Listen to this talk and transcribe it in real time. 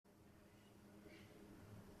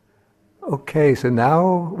Okay, so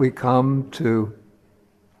now we come to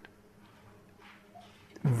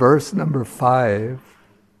verse number 5.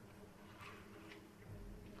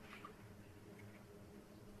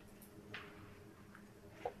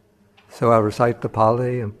 So I'll recite the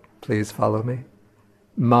Pali and please follow me.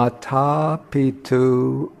 Mata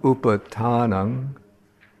pitu upatanang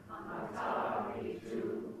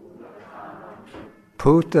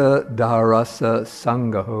puta darasa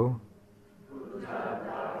sangaho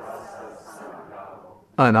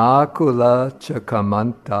anakula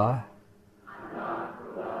chakamanta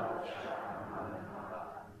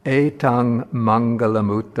etang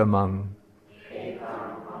mangalamuttamang.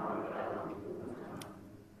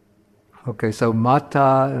 Okay, so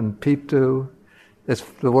mata and pitu,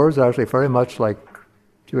 the words are actually very much like,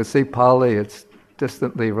 you would see Pali, it's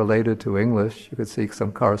distantly related to English. You could see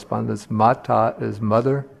some correspondence. Mata is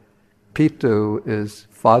mother, pitu is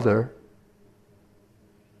father.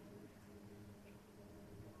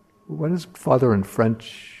 What is father in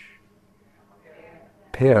French?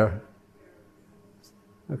 Père.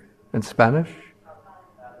 Okay. In Spanish?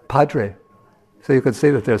 Padre. So you could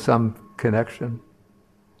see that there's some connection.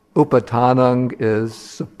 Upatanang is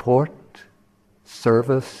support,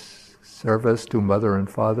 service to mother and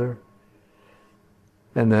father.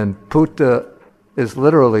 And then puta is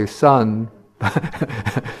literally son,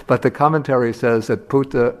 but the commentary says that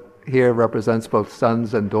puta here represents both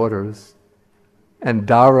sons and daughters. And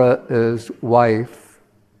dara is wife,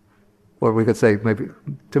 or we could say maybe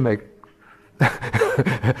to make,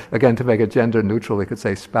 again to make it gender neutral, we could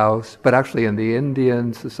say spouse. But actually in the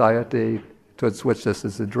Indian society towards which this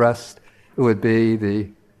is addressed, it would be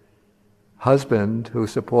the husband who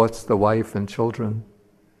supports the wife and children.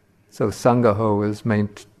 So sangaho is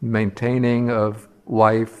maintaining of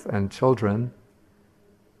wife and children.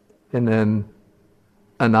 And then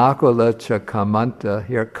anakula cha kamanta,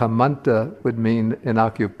 here kamanta would mean an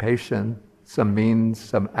occupation, some means,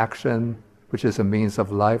 some action, which is a means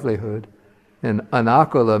of livelihood. And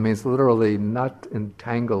anakula means literally not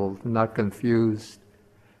entangled, not confused.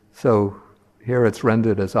 So here it's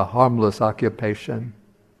rendered as a harmless occupation,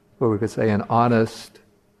 or we could say an honest,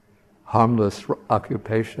 harmless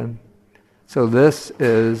occupation. So this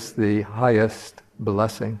is the highest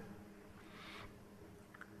blessing.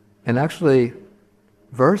 And actually,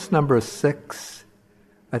 verse number 6,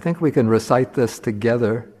 I think we can recite this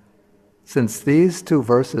together, since these two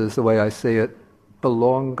verses, the way I see it,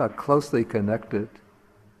 are closely connected.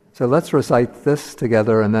 So let's recite this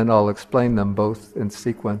together, and then I'll explain them both in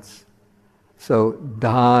sequence. So,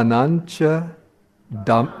 dhanancha,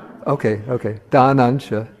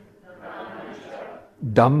 dhanancha,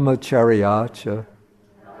 dhammacharyacha,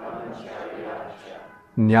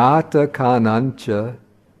 jnata kanancha,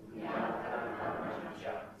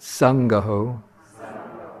 sangaho,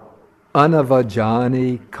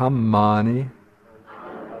 anavajani kammani,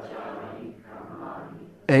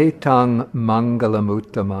 etang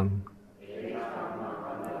mangalamuttamang.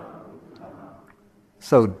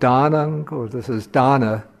 So dhanang, or this is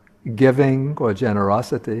dana, giving or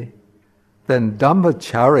generosity. Then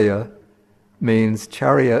dhammacharya means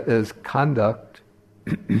charya is conduct,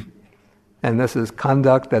 and this is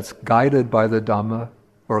conduct that's guided by the Dhamma,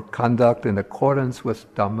 or conduct in accordance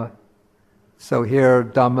with Dhamma. So here,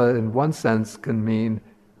 Dhamma in one sense can mean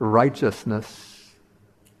righteousness.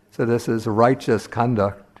 So this is righteous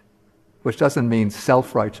conduct, which doesn't mean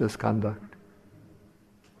self-righteous conduct.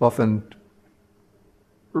 Often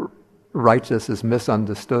righteous is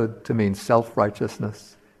misunderstood to mean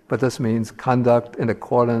self-righteousness, but this means conduct in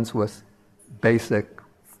accordance with basic,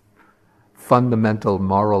 fundamental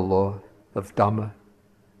moral law of Dhamma.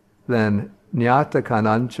 Then jnata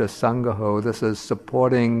kanancha sangaho, this is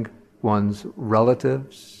supporting one's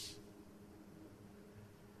relatives.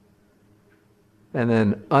 And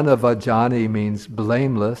then anavajani means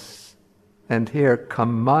blameless, and here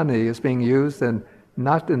kammani is being used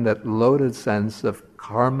not in that loaded sense of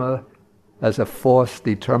karma as a force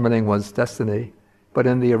determining one's destiny, but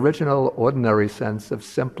in the original ordinary sense of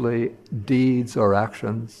simply deeds or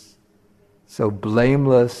actions. So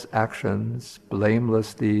blameless actions,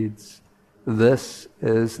 blameless deeds, this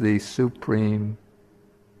is the supreme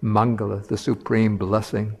Mangala, the supreme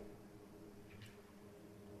blessing.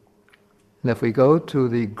 And if we go to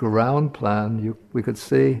the ground plan, we could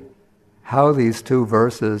see how these two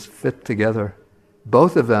verses fit together.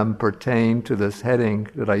 Both of them pertain to this heading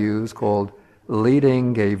that I use called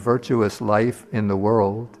leading a virtuous life in the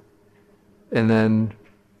world. And then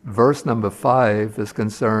verse number 5 is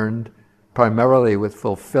concerned primarily with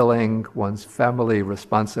fulfilling one's family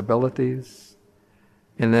responsibilities.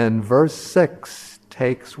 And then verse 6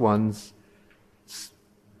 takes one's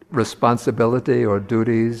responsibility or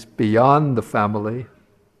duties beyond the family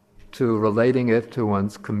to relating it to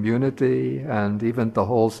one's community and even the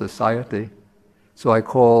whole society. So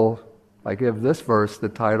I give this verse the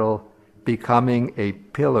title, Becoming a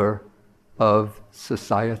Pillar of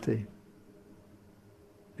Society.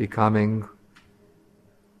 Becoming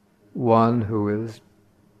one who is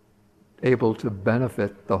able to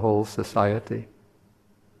benefit the whole society.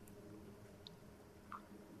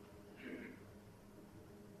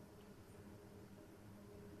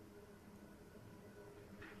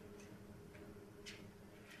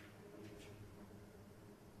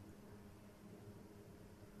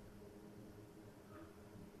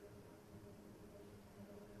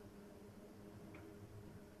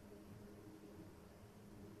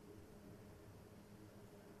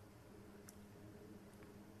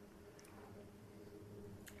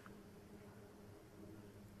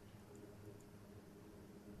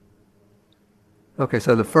 Okay,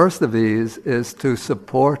 so the first of these is to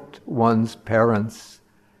support one's parents.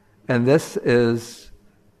 And this is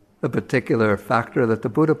a particular factor that the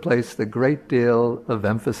Buddha placed a great deal of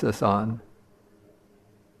emphasis on.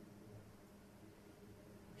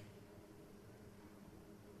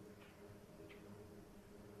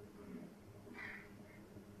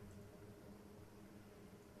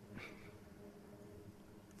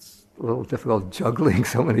 It's a little difficult juggling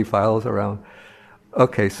so many files around.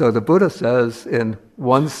 Okay, so the Buddha says in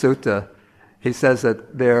one sutta, he says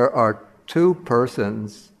that there are two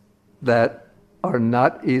persons that are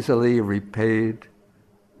not easily repaid.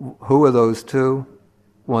 Who are those two?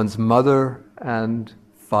 One's mother and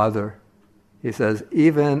father. He says,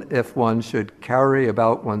 even if one should carry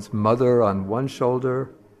about one's mother on one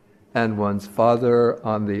shoulder and one's father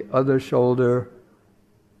on the other shoulder,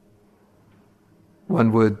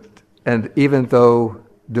 one would, and even though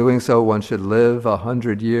doing so one should live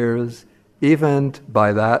 100 years, even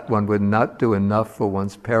by that one would not do enough for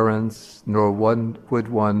one's parents, nor would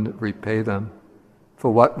one repay them. For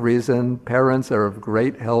what reason? Parents are of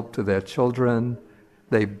great help to their children.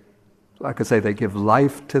 They give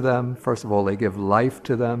life to them. First of all, they give life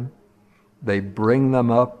to them. They bring them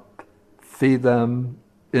up, feed them,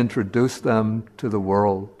 introduce them to the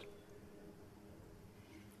world.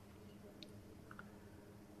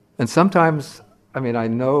 And sometimes, I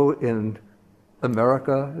know in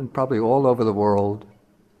America and probably all over the world,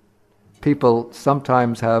 people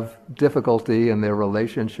sometimes have difficulty in their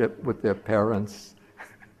relationship with their parents.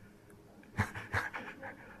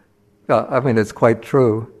 It's quite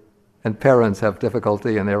true. And parents have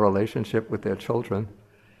difficulty in their relationship with their children.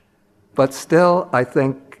 But still, I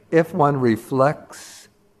think if one reflects,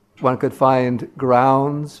 one could find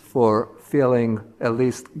grounds for feeling at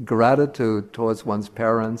least gratitude towards one's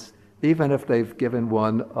parents, even if they've given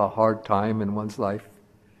one a hard time in one's life.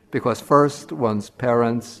 Because first, one's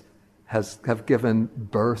parents have given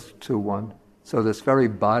birth to one. So this very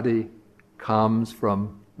body comes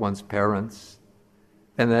from one's parents.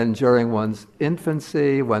 And then during one's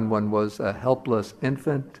infancy, when one was a helpless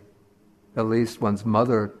infant, at least one's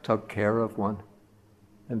mother took care of one.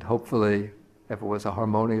 And hopefully, if it was a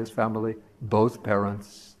harmonious family, both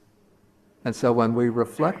parents. And so when we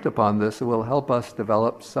reflect upon this, it will help us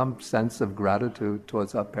develop some sense of gratitude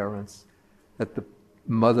towards our parents, that the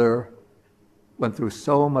mother went through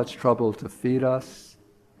so much trouble to feed us.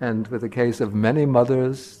 And with the case of many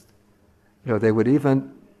mothers, they would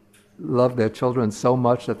even love their children so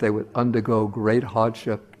much that they would undergo great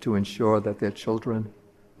hardship to ensure that their children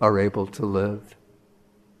are able to live.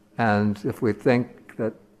 And if we think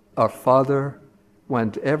that our father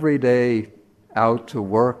went every day out to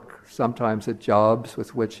work, sometimes at jobs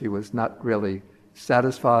with which he was not really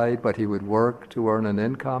satisfied, but he would work to earn an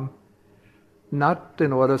income, not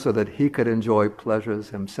in order so that he could enjoy pleasures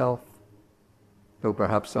himself, though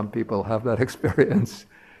perhaps some people have that experience,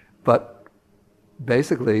 but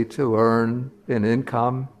basically to earn an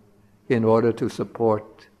income in order to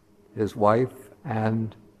support his wife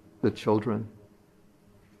and the children.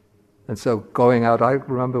 And so going out, I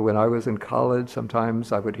remember when I was in college,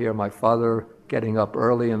 sometimes I would hear my father getting up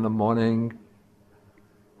early in the morning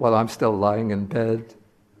while I'm still lying in bed,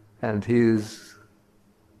 and he's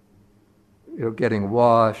getting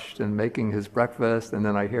washed and making his breakfast, and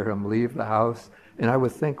then I hear him leave the house, and I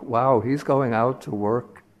would think, wow, he's going out to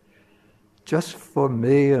work just for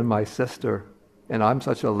me and my sister, and I'm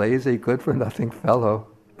such a lazy, good-for-nothing fellow,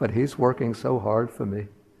 but he's working so hard for me.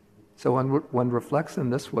 So when one reflects in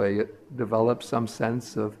this way, it develops some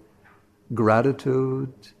sense of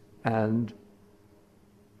gratitude and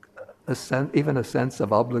even a sense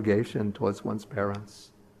of obligation towards one's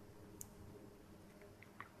parents.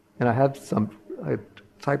 And I had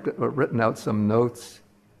written out some notes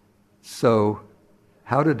So,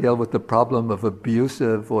 how to deal with the problem of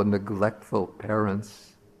abusive or neglectful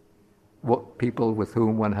parents, what people with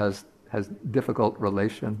whom one has difficult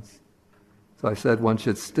relations. So I said one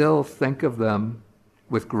should still think of them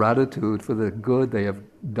with gratitude for the good they have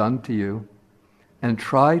done to you, and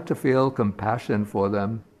try to feel compassion for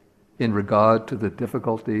them in regard to the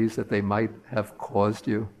difficulties that they might have caused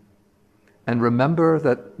you. And remember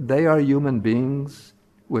that they are human beings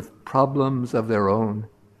with problems of their own.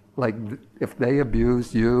 Like if they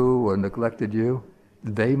abused you or neglected you,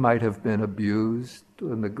 they might have been abused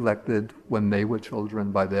or neglected when they were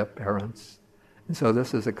children by their parents. And so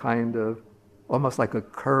this is a kind of, almost like a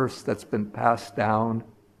curse that's been passed down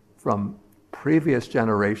from previous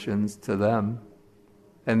generations to them.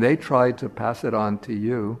 And they tried to pass it on to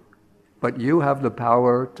you, but you have the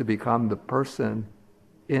power to become the person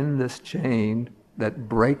in this chain that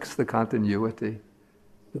breaks the continuity,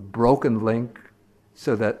 the broken link,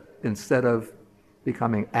 so that instead of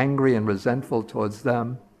becoming angry and resentful towards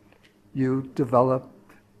them, you develop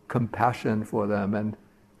compassion for them and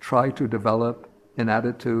try to develop an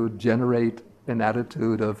attitude, generate an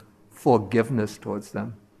attitude of forgiveness towards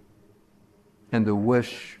them and the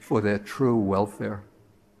wish for their true welfare.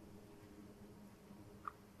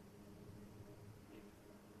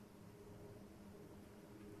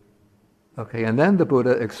 Okay, and then the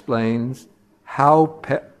Buddha explains how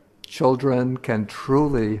children can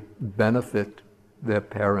truly benefit their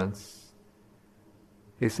parents.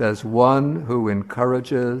 He says, one who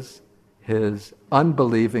encourages his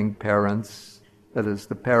unbelieving parents, that is,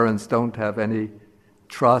 the parents don't have any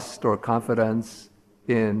trust or confidence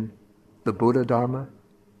in the Buddha Dharma.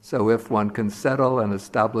 So if one can settle and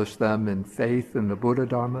establish them in faith in the Buddha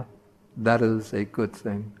Dharma, that is a good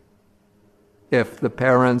thing. If the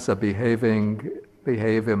parents are behave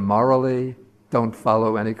immorally, don't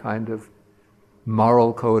follow any kind of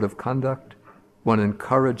moral code of conduct, one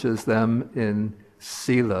encourages them in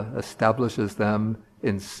sila, establishes them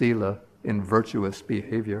in sila, in virtuous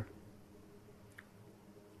behavior.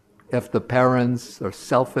 If the parents are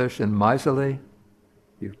selfish and miserly,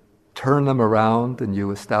 you turn them around and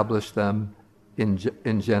you establish them in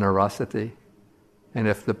generosity. And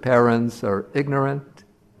if the parents are ignorant,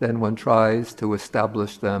 then one tries to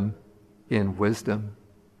establish them in wisdom.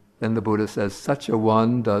 Then the Buddha says, such a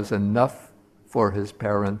one does enough for his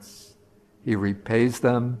parents. He repays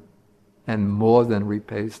them and more than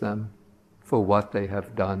repays them for what they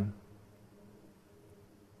have done.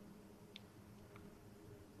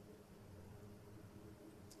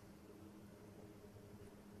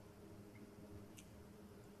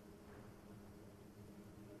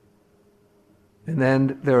 And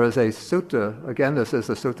then there is a sutta, again this is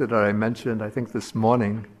the sutta that I mentioned I think this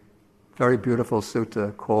morning, very beautiful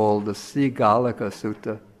sutta called the Sigalika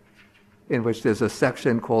Sutta, in which there's a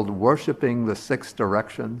section called Worshipping the Six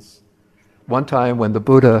Directions. One time when the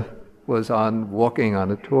Buddha was walking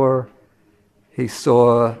on a tour, he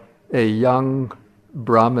saw a young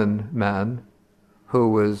Brahmin man who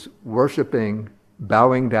was worshipping,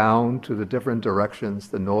 bowing down to the different directions,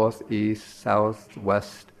 the north, east, south,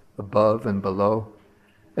 west, above and below.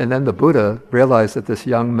 And then the Buddha realized that this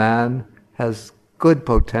young man has good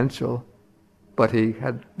potential, but he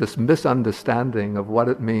had this misunderstanding of what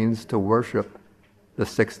it means to worship the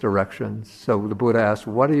six directions. So the Buddha asked,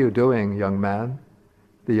 what are you doing, young man?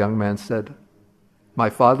 The young man said,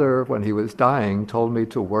 my father, when he was dying, told me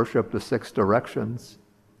to worship the six directions,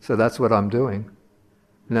 so that's what I'm doing.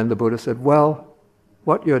 And then the Buddha said, well,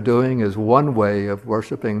 what you're doing is one way of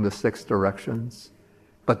worshiping the six directions,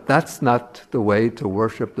 but that's not the way to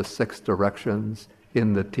worship the six directions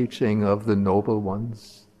in the teaching of the noble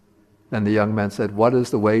ones. And the young man said, what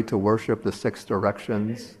is the way to worship the six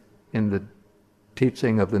directions in the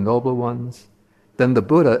teaching of the noble ones? Then the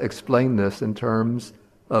Buddha explained this in terms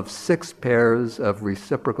of 6 pairs of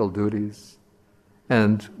reciprocal duties.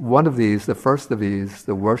 And one of these, the first of these,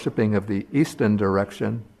 the worshipping of the eastern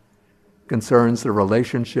direction, concerns the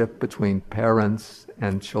relationship between parents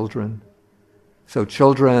and children. So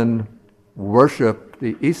children worship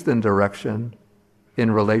the eastern direction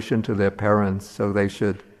in relation to their parents, so they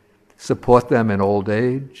should support them in old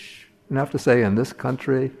age. And I have to say, in this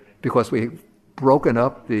country, because we've broken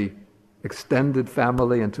up the extended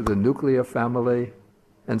family into the nuclear family,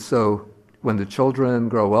 and so when the children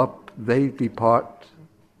grow up, they depart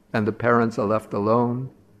and the parents are left alone.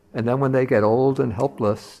 And then when they get old and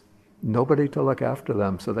helpless, nobody to look after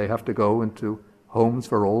them, so they have to go into homes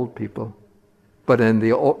for old people. But in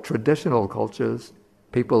the traditional cultures,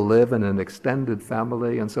 people live in an extended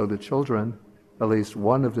family, and so the children, at least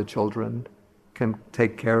one of the children, can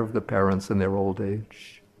take care of the parents in their old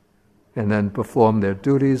age. and then perform their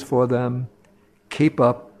duties for them, keep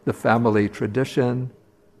up the family tradition,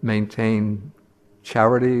 maintain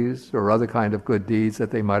charities or other kind of good deeds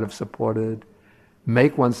that they might have supported,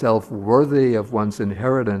 make oneself worthy of one's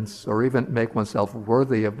inheritance, or even make oneself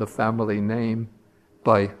worthy of the family name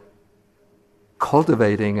by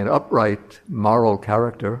cultivating an upright moral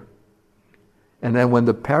character. And then when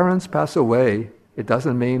the parents pass away, it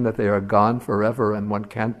doesn't mean that they are gone forever and one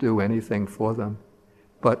can't do anything for them.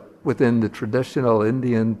 But within the traditional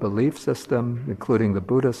Indian belief system, including the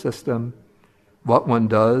Buddha system, what one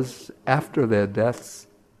does after their deaths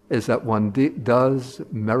is that one does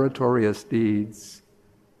meritorious deeds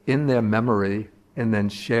in their memory and then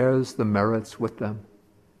shares the merits with them.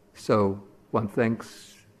 So one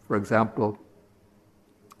thinks, for example,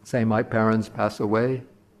 say my parents pass away.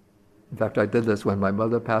 In fact, I did this when my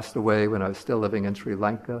mother passed away when I was still living in Sri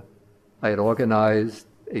Lanka. I had organized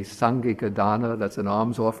a Sangika Dana, that's an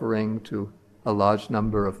alms offering to a large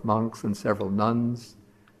number of monks and several nuns.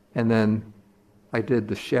 And then I did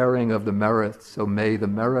the sharing of the merits. So may the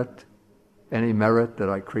merit, any merit that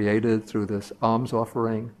I created through this alms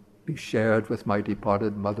offering, be shared with my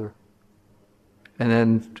departed mother. And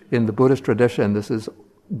then in the Buddhist tradition, this is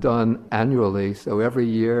done annually. So every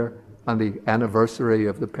year on the anniversary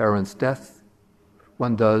of the parent's death,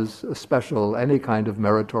 one does a special, any kind of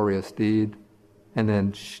meritorious deed, and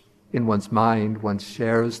then in one's mind, one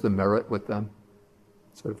shares the merit with them,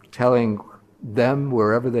 sort of telling them,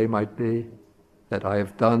 wherever they might be, that I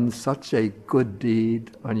have done such a good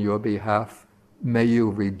deed on your behalf. May you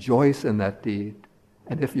rejoice in that deed.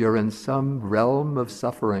 And if you're in some realm of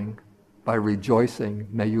suffering, by rejoicing,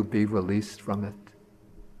 may you be released from it.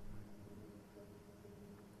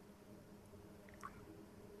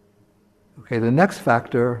 Okay, the next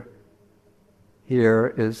factor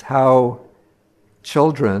here is how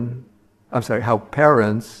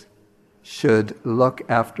parents should look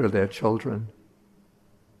after their children.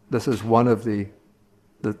 This is one of the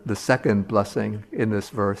second blessing in this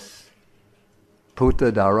verse.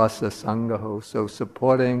 Puta darasa sangaho. So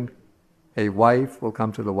supporting a wife, we'll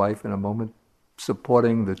come to the wife in a moment,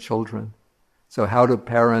 supporting the children. So how do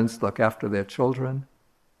parents look after their children?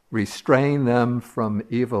 Restrain them from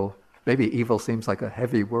evil. Maybe evil seems like a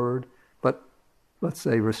heavy word, but let's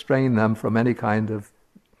say restrain them from any kind of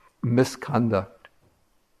misconduct.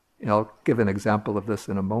 I'll give an example of this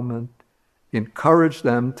in a moment. Encourage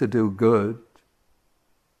them to do good.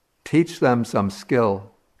 Teach them some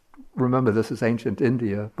skill. Remember, this is ancient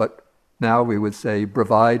India, but now we would say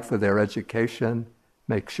provide for their education,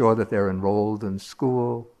 make sure that they're enrolled in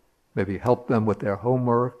school, maybe help them with their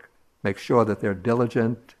homework, make sure that they're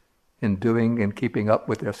diligent in doing and keeping up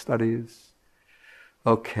with their studies.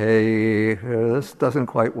 Okay, this doesn't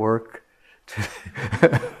quite work.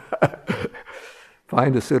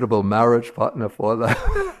 Find a suitable marriage partner for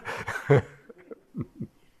them.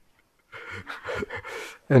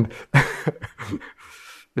 And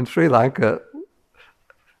in Sri Lanka,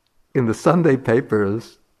 in the Sunday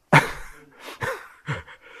papers,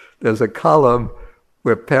 there's a column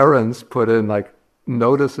where parents put in like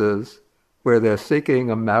notices where they're seeking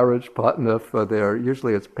a marriage partner for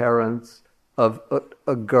usually it's parents of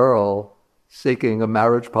a girl seeking a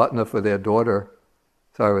marriage partner for their daughter.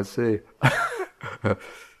 So I would see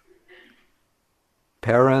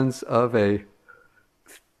parents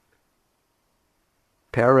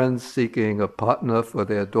seeking a partner for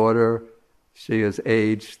their daughter. She is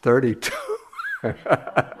age 32.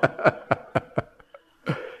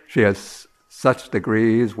 She has such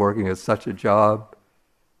degrees, working at such a job.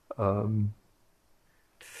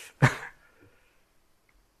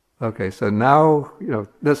 Okay, so now,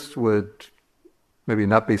 this would maybe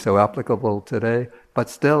not be so applicable today, but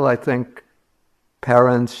still I think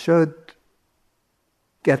parents should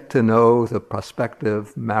get to know the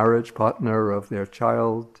prospective marriage partner of their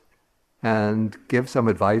child and give some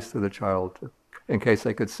advice to the child in case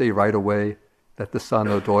they could see right away that the son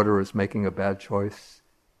or daughter is making a bad choice,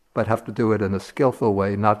 but have to do it in a skillful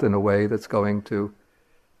way, not in a way that's going to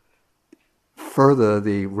further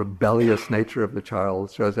the rebellious nature of the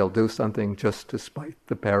child, so they'll do something just to spite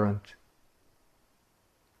the parent.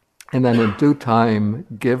 And then in due time,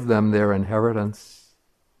 give them their inheritance.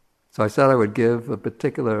 So I said I would give a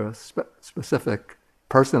particular specific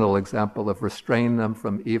personal example of restrain them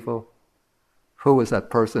from evil. Who was that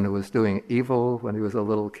person who was doing evil when he was a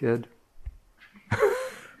little kid?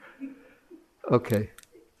 Okay.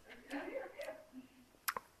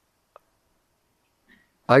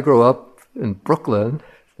 I grew up in Brooklyn,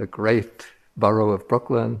 the great borough of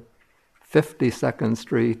Brooklyn, 52nd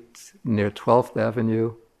Street near 12th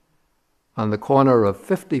Avenue. On the corner of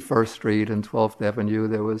 51st Street and 12th Avenue,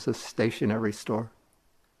 there was a stationery store.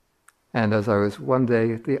 And as I was one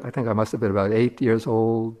day, I think I must have been about 8 years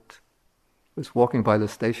old, was walking by the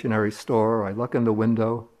stationery store. I look in the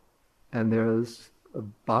window, and there's a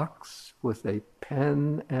box with a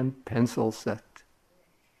pen and pencil set.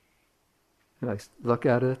 And I look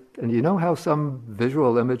at it, and you know how some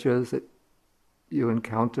visual images that you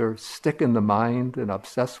encounter stick in the mind and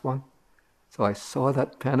obsess one? So I saw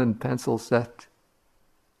that pen and pencil set,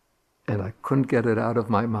 and I couldn't get it out of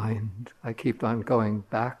my mind. I keep on going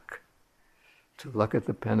back to look at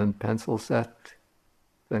the pen and pencil set,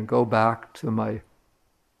 then go back to my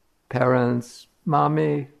parents.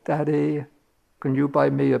 Mommy, Daddy, can you buy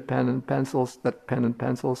me a pen and pencil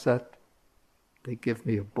set? They give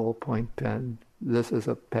me a ballpoint pen. This is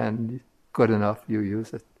a pen, good enough, you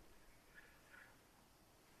use it.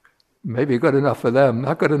 Maybe good enough for them,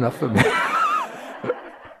 not good enough for me.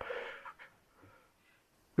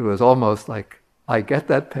 It was almost like, I get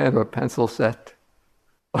that pen or pencil set,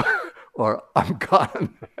 or I'm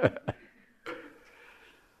gone.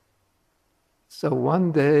 So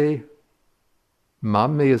one day,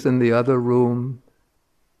 Mommy is in the other room,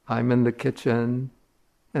 I'm in the kitchen,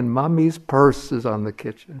 and Mommy's purse is on the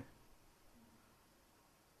kitchen.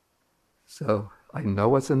 So I know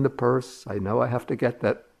what's in the purse, I know I have to get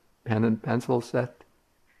that pen and pencil set.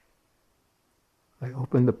 I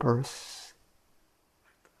open the purse.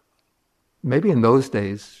 Maybe in those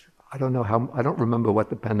days, I don't remember what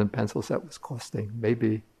the pen and pencil set was costing,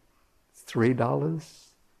 maybe $3.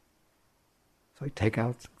 So I take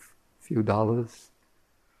out a few dollars,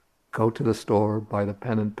 go to the store, buy the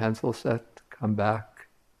pen and pencil set, come back,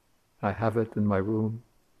 I have it in my room.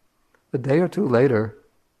 A day or two later,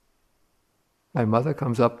 my mother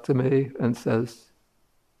comes up to me and says,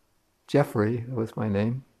 Jeffrey, that was my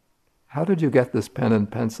name, how did you get this pen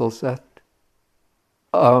and pencil set?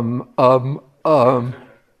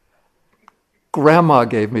 Grandma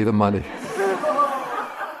gave me the money.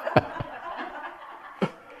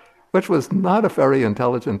 Which was not a very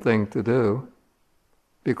intelligent thing to do,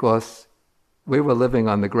 because we were living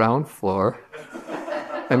on the ground floor,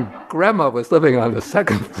 and Grandma was living on the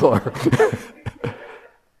second floor.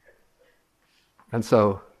 And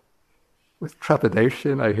so, with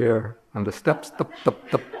trepidation, I hear on the steps, tup, tup,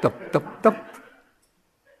 tup, tup, tup, tup.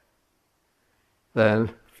 Then,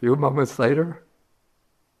 a few moments later,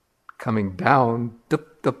 coming down,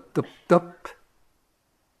 tup, tup, tup, tup.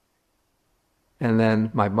 And then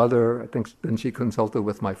my mother, I think then she consulted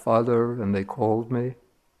with my father, and they called me.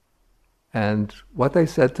 And what they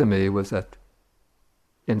said to me was that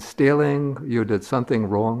in stealing, you did something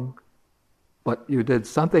wrong, but you did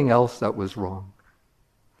something else that was wrong.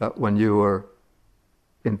 That when you were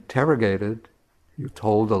interrogated, you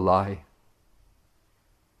told a lie.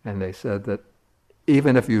 And they said that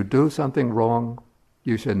even if you do something wrong,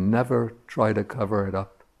 you should never try to cover it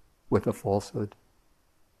up with a falsehood.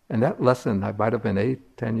 And that lesson, I might have been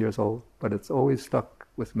 8, 10 years old, but it's always stuck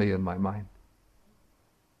with me in my mind.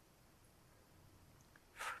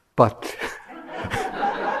 But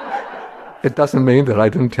it doesn't mean that I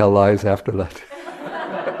didn't tell lies after that.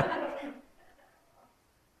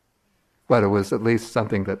 But it was at least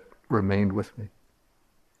something that remained with me.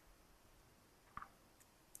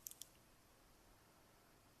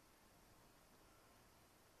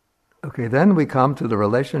 Okay, then we come to the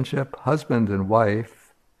relationship husband and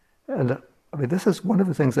wife. And I mean, this is one of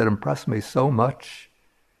the things that impressed me so much,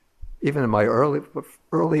 even in my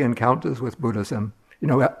early encounters with Buddhism. You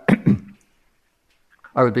know,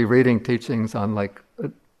 I would be reading teachings on like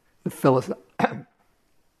the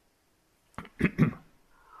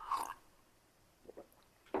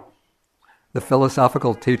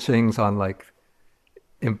philosophical teachings on like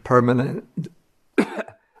impermanent,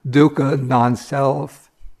 dukkha, non-self,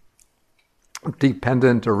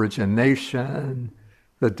 dependent origination,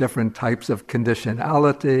 the different types of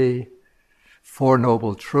conditionality, Four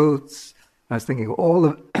Noble Truths. I was thinking all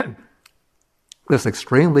of this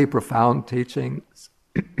extremely profound teachings.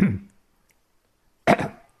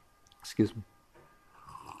 Excuse me.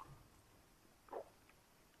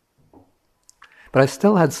 But I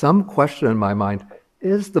still had some question in my mind,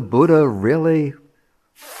 is the Buddha really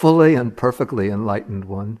fully and perfectly enlightened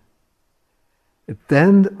one?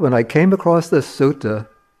 Then, when I came across this sutta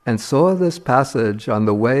and saw this passage on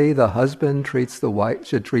the way the husband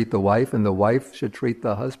should treat the wife and the wife should treat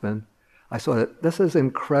the husband, I saw that this is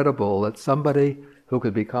incredible, that somebody who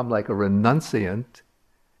could become like a renunciant,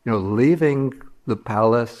 you know, leaving the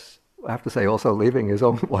palace, I have to say also leaving his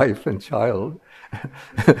own wife and child,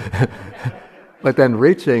 but then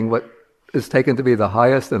reaching what is taken to be the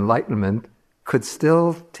highest enlightenment could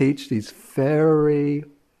still teach these very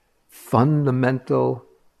fundamental,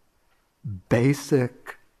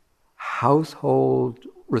 basic household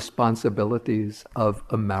responsibilities of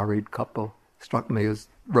a married couple. Struck me as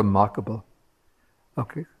remarkable.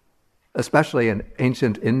 Okay. Especially in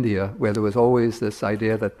ancient India, where there was always this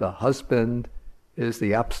idea that the husband is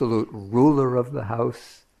the absolute ruler of the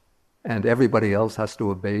house and everybody else has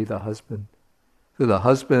to obey the husband. So the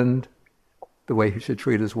husband, the way he should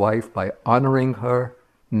treat his wife, by honoring her,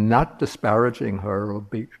 not disparaging her or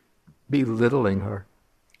belittling her,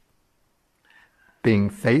 being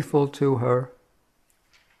faithful to her,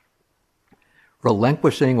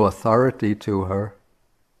 relinquishing authority to her,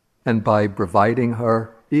 and by providing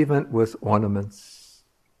her even with ornaments.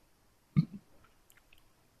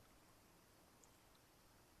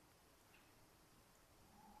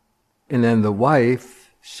 And then the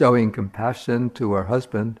wife showing compassion to her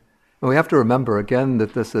husband. And we have to remember again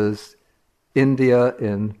that this is India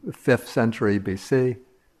in the 5th century BC.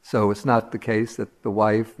 So it's not the case that the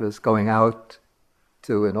wife is going out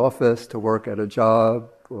to an office to work at a job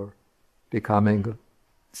or becoming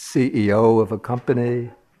CEO of a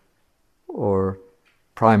company or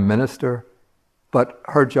prime minister. But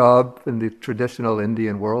her job in the traditional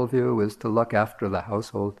Indian worldview is to look after the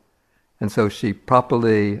household. And so she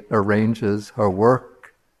properly arranges her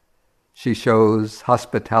work. She shows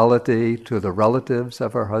hospitality to the relatives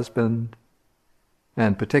of her husband.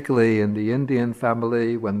 And particularly in the Indian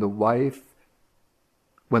family, when the wife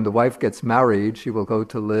gets married, she will go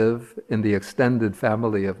to live in the extended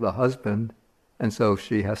family of the husband. And so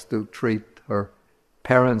she has to treat her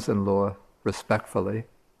parents-in-law respectfully,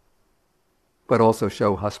 but also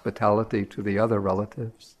show hospitality to the other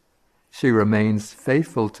relatives. She remains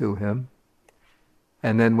faithful to him.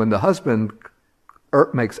 And then when the husband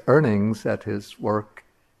makes earnings at his work,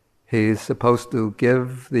 he's supposed to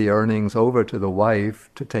give the earnings over to the wife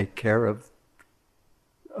to take care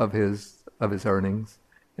of his earnings.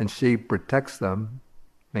 And she protects them,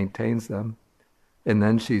 maintains them, and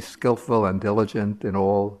then she's skillful and diligent in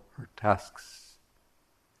all her tasks.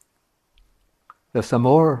 There's some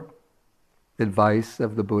more advice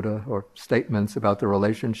of the Buddha or statements about the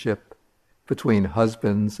relationship between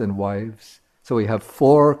husbands and wives. So we have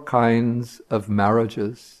 4 kinds of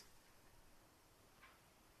marriages.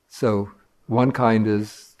 So one kind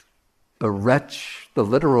is a wretch. The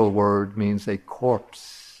literal word means a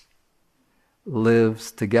corpse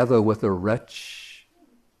lives together with a wretch.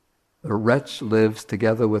 A wretch lives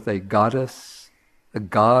together with a goddess. A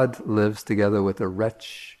god lives together with a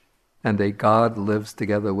wretch. And a god lives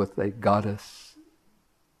together with a goddess.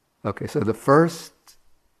 Okay, so the first,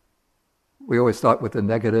 we always start with the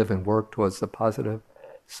negative and work towards the positive.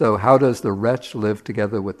 So how does the wretch live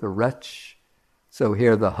together with the wretch? So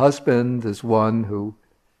here the husband is one who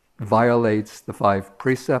violates the 5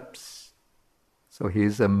 precepts. So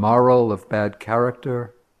he's immoral, of bad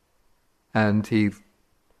character, and he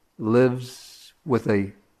lives with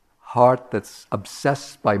a heart that's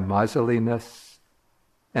obsessed by miserliness,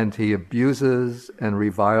 and he abuses and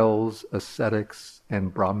reviles ascetics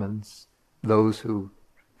and Brahmins, those who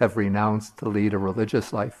have renounced to lead a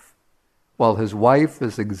religious life, while his wife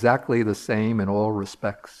is exactly the same in all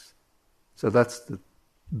respects. So that's the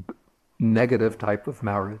negative type of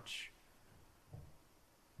marriage.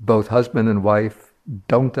 Both husband and wife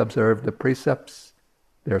don't observe the precepts.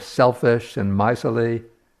 They're selfish and miserly,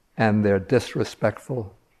 and they're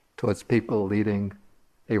disrespectful towards people leading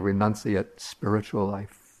a renunciate spiritual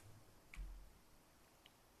life.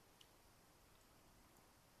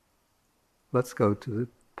 Let's go to the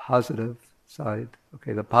positive side.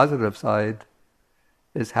 Okay, the positive side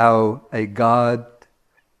is how a god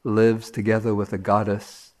lives together with a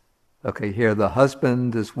goddess. Okay, here the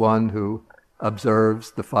husband is one who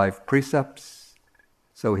observes the 5 precepts,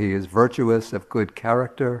 so he is virtuous, of good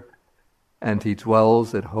character, and he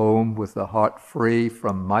dwells at home with a heart free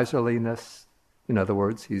from miserliness. In other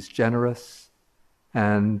words, he's generous,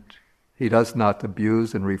 and he does not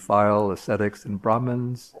abuse and revile ascetics and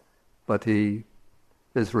Brahmins, but he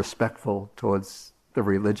is respectful towards the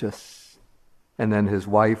religious. And then his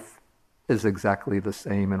wife is exactly the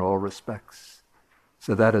same in all respects.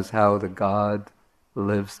 So that is how the god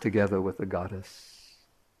lives together with the goddess.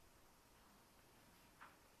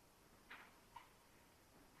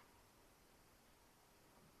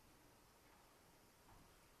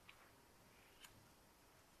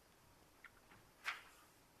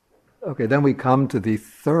 Okay, then we come to the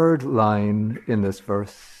 3rd line in this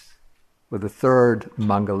verse, with the 3rd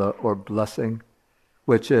Mangala or blessing,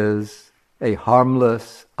 which is a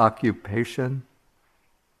harmless occupation.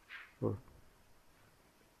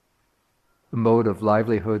 a mode of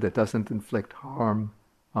livelihood that doesn't inflict harm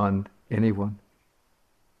on anyone.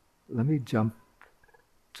 Let me jump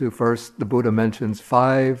to first, the Buddha mentions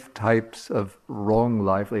 5 types of wrong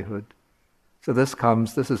livelihood. So this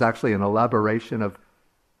is actually an elaboration of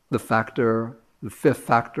the 5th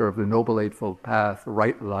factor of the Noble Eightfold Path,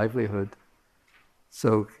 right livelihood.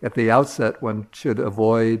 So at the outset, one should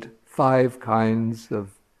avoid 5 kinds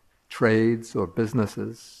of trades or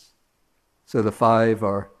businesses. So the 5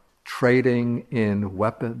 are trading in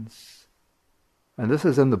weapons. And this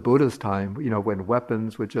is in the Buddha's time, when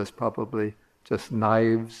weapons were probably just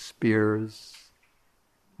knives, spears.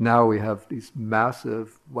 Now we have these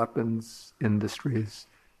massive weapons industries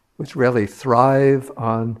which really thrive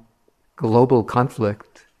on global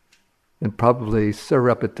conflict and probably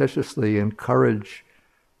surreptitiously encourage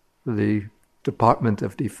the Department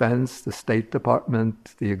of Defense, the State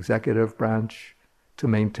Department, the executive branch to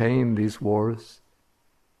maintain these wars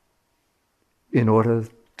in order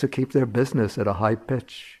to keep their business at a high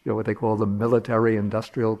pitch, what they call the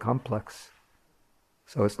military-industrial complex.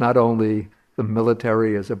 So it's not only the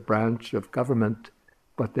military as a branch of government,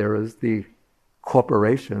 but there is the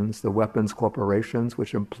corporations, the weapons corporations,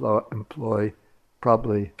 which employ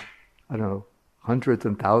probably, hundreds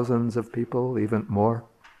and thousands of people, even more,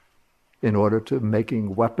 in order to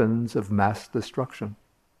making weapons of mass destruction.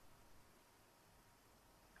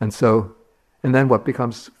 And then what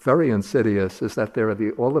becomes very insidious is that there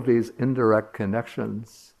are all of these indirect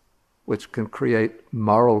connections which can create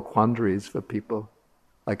moral quandaries for people.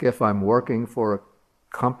 Like if I'm working for a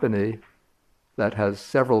company that has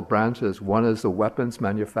several branches, one is the weapons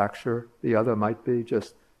manufacturer, the other might be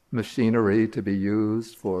just machinery to be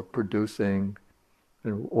used for producing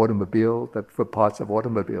for parts of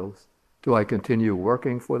automobiles. Do I continue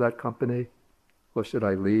working for that company, or should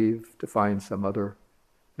I leave to find some other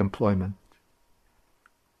employment?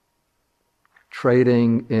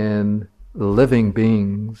 Trading in living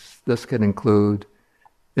beings, this can include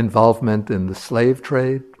involvement in the slave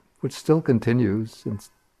trade, which still continues in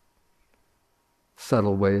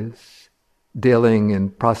subtle ways, dealing in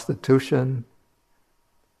prostitution,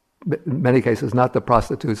 in many cases not the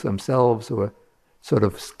prostitutes themselves who are sort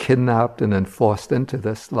of kidnapped and then forced into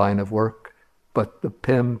this line of work, but the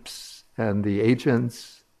pimps and the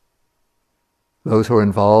agents, those who are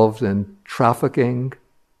involved in trafficking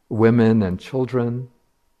women and children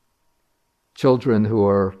who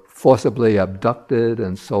are forcibly abducted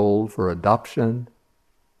and sold for adoption.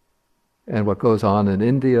 And what goes on in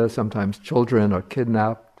India, sometimes children are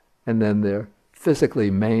kidnapped and then they're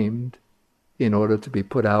physically maimed in order to be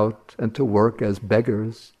put out and to work as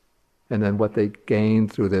beggars. And then what they gain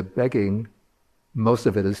through their begging, most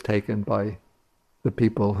of it is taken by the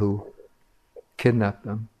people who kidnap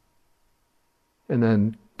them. And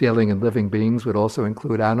then dealing in living beings would also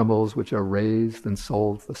include animals which are raised and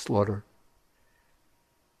sold for slaughter.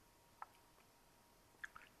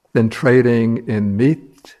 Then trading in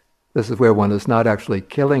meat, this is where one is not actually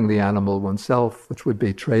killing the animal oneself, which would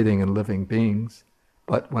be trading in living beings,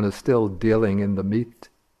 but one is still dealing in the meat,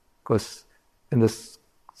 because in this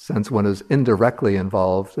sense one is indirectly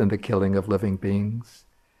involved in the killing of living beings.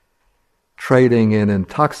 Trading in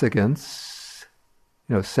intoxicants,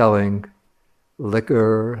 selling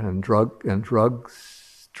liquor and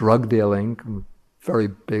drugs, drug dealing, very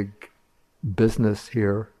big business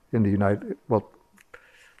here in the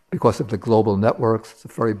because of the global networks, it's a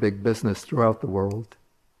very big business throughout the world.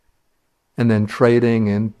 And then trading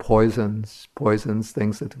in poisons,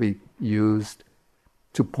 things that be used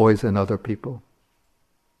to poison other people.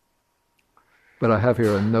 But I have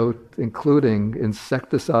here a note including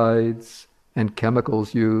insecticides and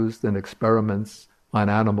chemicals used in experiments on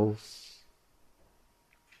animals.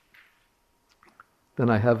 Then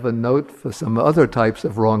I have a note for some other types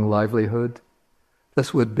of wrong livelihood.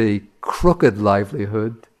 This would be crooked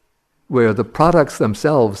livelihood, where the products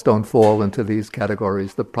themselves don't fall into these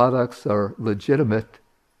categories. The products are legitimate,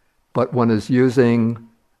 but one is using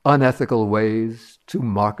unethical ways to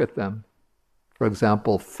market them. For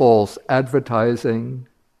example, false advertising,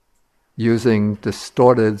 using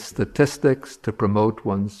distorted statistics to promote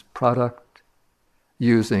one's product,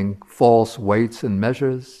 using false weights and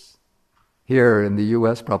measures. Here in the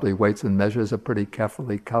US, probably weights and measures are pretty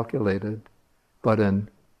carefully calculated, but in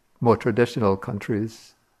more traditional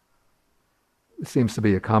countries, it seems to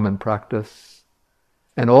be a common practice.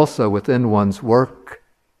 And also within one's work,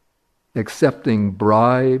 accepting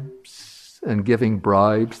bribes and giving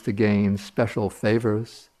bribes to gain special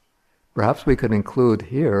favors. Perhaps we could include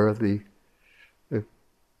here the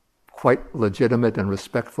quite legitimate and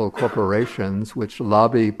respectful corporations which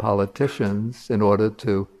lobby politicians in order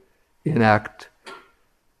to enact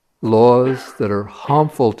laws that are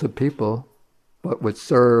harmful to people, but which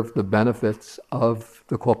serve the benefits of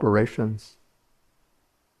the corporations.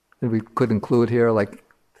 And we could include here,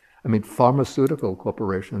 pharmaceutical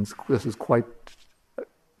corporations. This is quite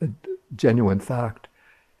a genuine fact.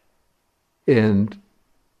 In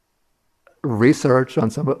research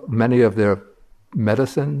on many of their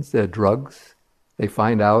medicines, their drugs, they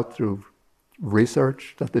find out through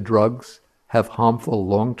research that the drugs have harmful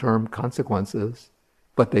long-term consequences,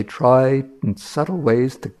 but they try in subtle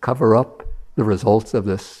ways to cover up the results of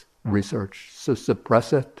this research, to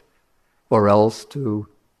suppress it, or else to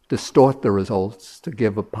distort the results, to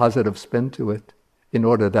give a positive spin to it, in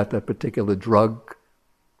order that that particular drug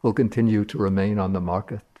will continue to remain on the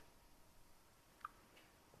market.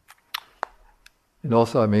 And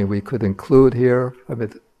also, we could include here,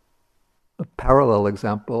 a parallel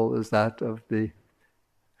example is that of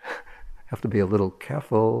have to be a little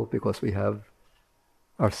careful because we have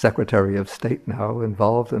our Secretary of State now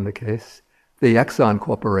involved in the case, the Exxon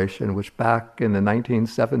Corporation, which back in the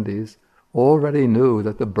 1970s already knew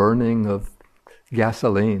that the burning of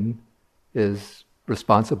gasoline is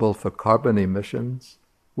responsible for carbon emissions,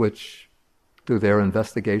 which, through their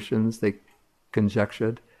investigations, they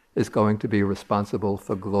conjectured is going to be responsible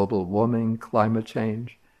for global warming, climate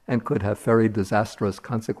change, and could have very disastrous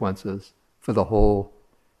consequences for the whole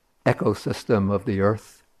ecosystem of the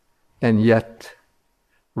earth. And yet,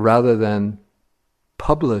 rather than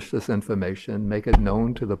publish this information, make it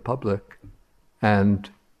known to the public, and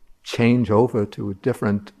change over to a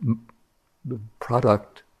different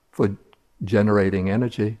product for generating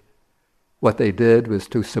energy, what they did was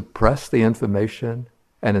to suppress the information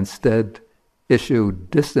and instead issue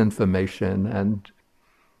disinformation and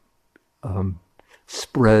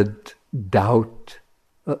spread doubt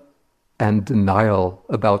and denial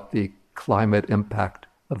about the climate impact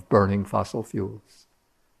of burning fossil fuels.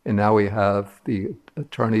 And now we have the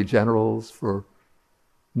attorney generals for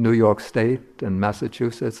New York State and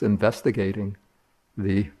Massachusetts investigating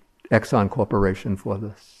the Exxon Corporation for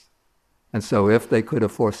this. And so if they could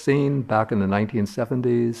have foreseen back in the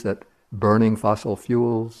 1970s that burning fossil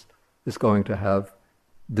fuels is going to have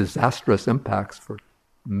disastrous impacts for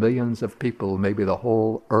millions of people, maybe the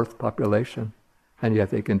whole Earth population, and yet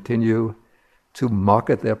they continue to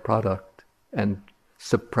market their product and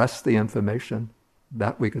suppress the information,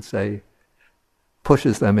 that we could say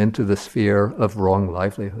pushes them into the sphere of wrong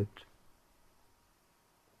livelihood.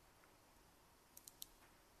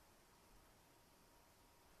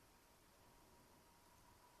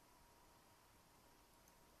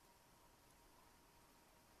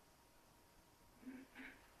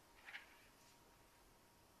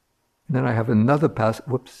 And then I have another passage.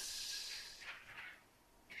 Whoops.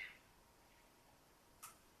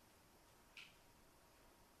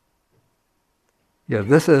 Yeah,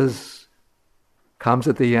 this comes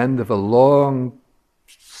at the end of a long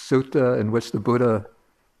sutta in which the Buddha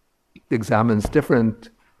examines different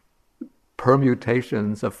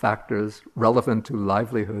permutations of factors relevant to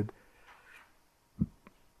livelihood.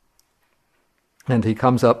 And he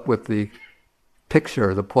comes up with the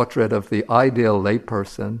picture, the portrait of the ideal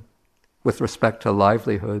layperson with respect to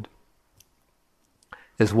livelihood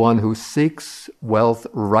is one who seeks wealth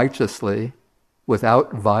righteously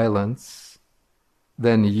without violence,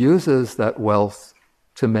 then uses that wealth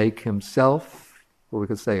to make himself, or we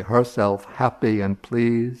could say herself, happy and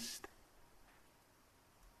pleased,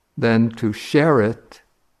 then to share it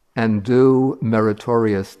and do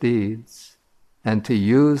meritorious deeds, and to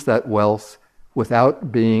use that wealth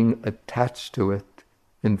without being attached to it,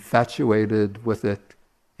 infatuated with it,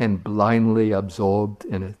 and blindly absorbed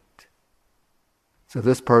in it. So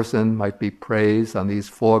this person might be praised on these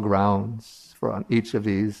 4 grounds, for on each of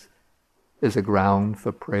these is a ground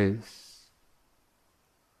for praise.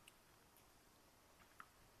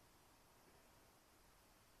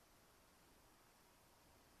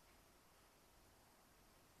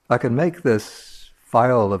 I can make this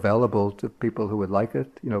file available to people who would like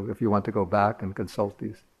it, if you want to go back and consult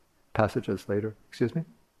these passages later. Excuse me?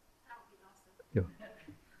 Yeah.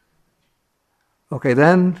 Okay,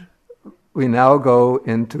 then we now go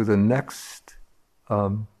into the next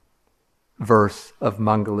verse of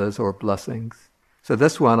Mangalas or blessings. So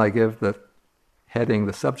this one I give the heading,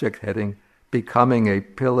 the subject heading, becoming a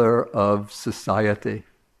pillar of society.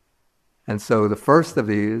 And so the first of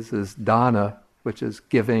these is dana, which is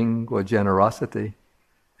giving or generosity.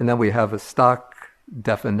 And then we have a stock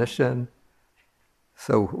definition.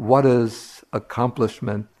 So what is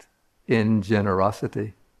accomplishment in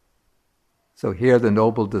generosity? So here the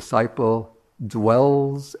noble disciple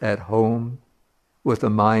dwells at home with a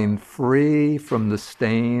mind free from the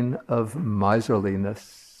stain of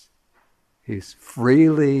miserliness He's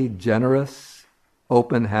freely generous,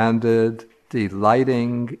 open-handed,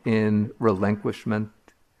 delighting in relinquishment,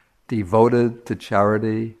 devoted to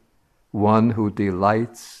charity, one who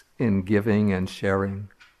delights in giving and sharing.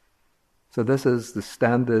 So this is the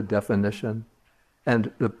standard definition.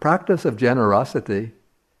 And the practice of generosity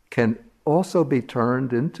can also be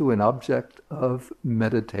turned into an object of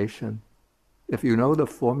meditation. If you know the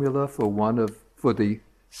formula for the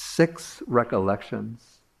 6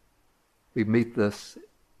 recollections, we meet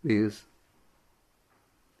these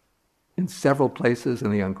in several places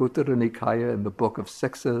in the Anguttara Nikaya, in the Book of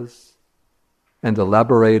Sixes, and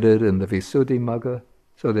elaborated in the Visuddhimagga.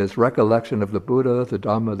 So there's recollection of the Buddha, the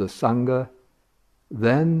Dhamma, the Sangha.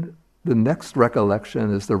 Then the next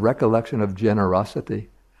recollection is the recollection of generosity.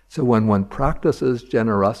 So when one practices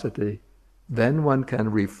generosity, then one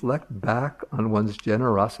can reflect back on one's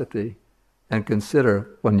generosity and consider,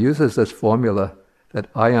 one uses this formula, that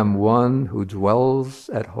I am one who dwells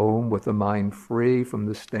at home with a mind free from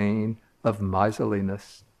the stain of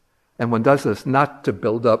miserliness. And one does this not to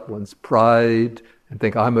build up one's pride and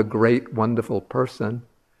think I'm a great, wonderful person,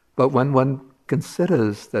 but when one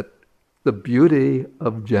considers that the beauty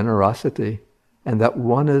of generosity and that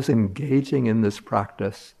one is engaging in this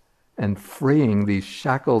practice and freeing these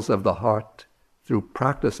shackles of the heart through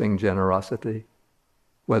practicing generosity,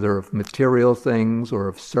 whether of material things or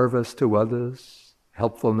of service to others,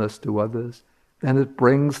 helpfulness to others, then it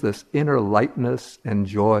brings this inner lightness and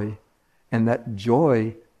joy. And that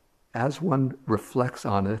joy, as one reflects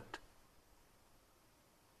on it,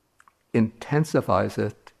 intensifies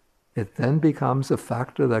it. It then becomes a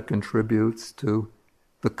factor that contributes to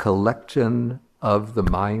the collection of the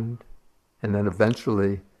mind, and then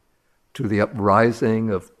eventually to the uprising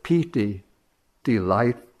of piti,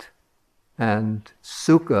 delight, and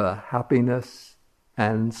sukha, happiness,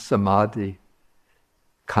 and samadhi,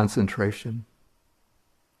 concentration.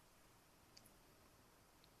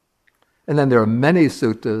 And then there are many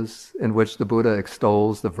suttas in which the Buddha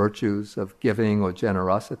extols the virtues of giving or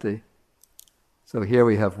generosity. So here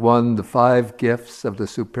we have one, the 5 gifts of the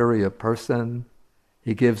superior person.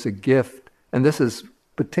 He gives a gift, and this is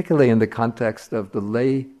particularly in the context of the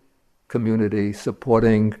lay community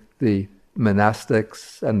supporting the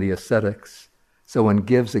monastics and the ascetics. So one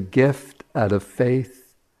gives a gift out of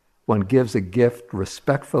faith, one gives a gift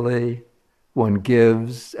respectfully, one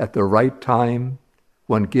gives at the right time,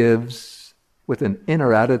 one gives with an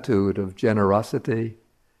inner attitude of generosity,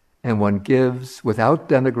 and one gives without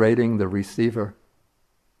denigrating the receiver.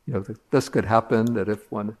 You know, this could happen that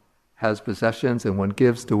if one has possessions and one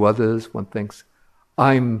gives to others, one thinks,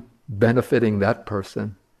 I'm benefiting that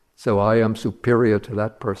person, so I am superior to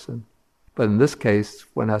that person. But in this case,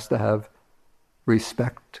 one has to have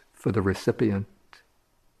respect for the recipient.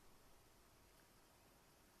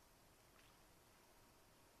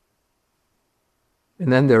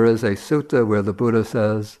 And then there is a sutta where the Buddha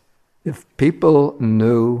says, if people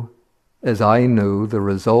knew, as I knew, the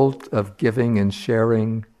result of giving and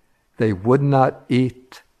sharing, they would not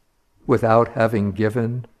eat without having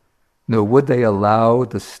given, nor would they allow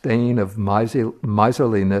the stain of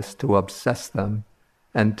miserliness to obsess them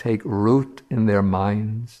and take root in their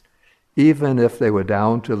minds, even if they were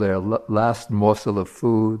down to their last morsel of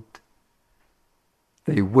food.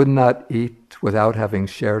 They would not eat without having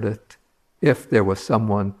shared it, if there was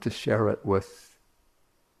someone to share it with.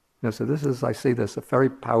 You know, so this is, I see this, a very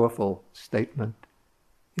powerful statement.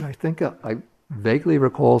 You know, I think I vaguely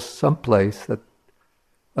recall someplace that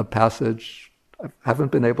a passage, I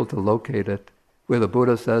haven't been able to locate it, where the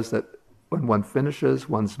Buddha says that when one finishes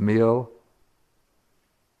one's meal,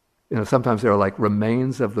 you know, sometimes there are like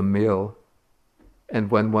remains of the meal, and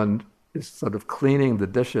when one is sort of cleaning the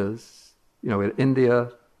dishes, you know, in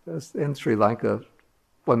India, in Sri Lanka,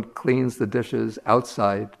 one cleans the dishes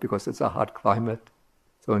outside because it's a hot climate.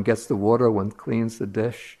 So one gets the water, one cleans the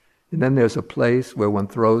dish, and then there's a place where one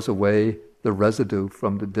throws away the residue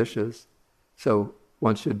from the dishes. So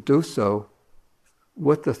one should do so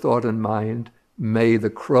with the thought in mind, may the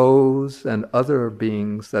crows and other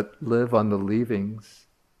beings that live on the leavings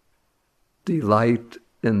delight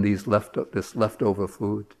in this leftover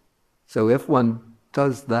food. So if one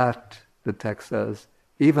does that, the text says,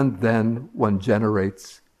 even then one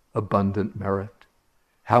generates abundant merit.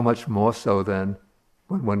 How much more so then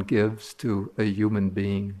when one gives to a human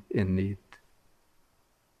being in need.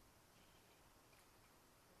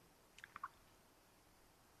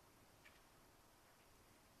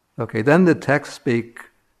 Okay, then the texts speak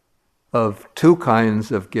of 2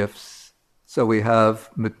 kinds of gifts. So we have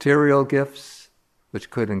material gifts,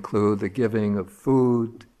 which could include the giving of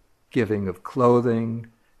food, giving of clothing,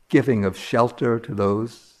 giving of shelter to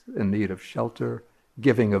those in need of shelter,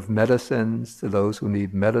 giving of medicines to those who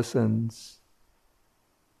need medicines,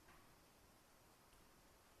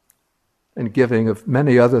 and giving of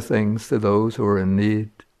many other things to those who are in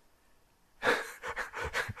need.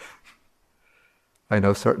 I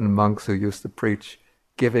know certain monks who used to preach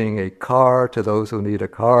giving a car to those who need a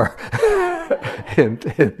car. Hint,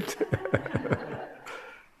 hint.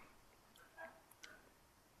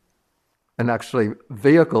 And actually,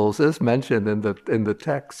 vehicles is mentioned in the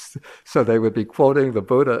text, so they would be quoting the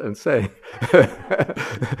Buddha and saying,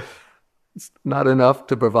 "It's not enough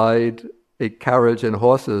to provide a carriage and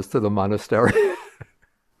horses to the monastery."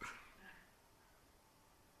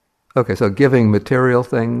 Okay, so giving material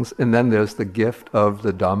things, and then there's the gift of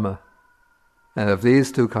the Dhamma. And of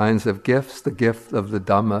these two kinds of gifts, the gift of the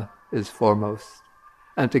Dhamma is foremost.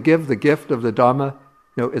 And to give the gift of the Dhamma,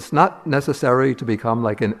 it's not necessary to become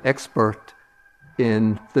like an expert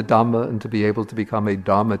in the Dhamma and to be able to become a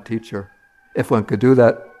Dhamma teacher. If one could do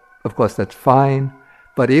that, of course, that's fine.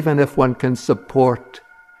 But even if one can support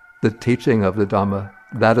the teaching of the Dhamma,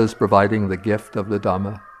 that is providing the gift of the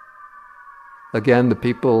Dhamma. Again, the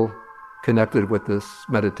people connected with this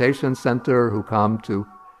meditation center who come to,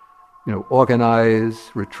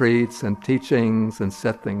 organize retreats and teachings and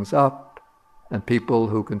set things up, and people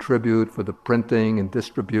who contribute for the printing and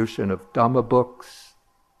distribution of Dhamma books.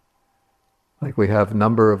 Like we have a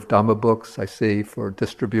number of Dhamma books I see for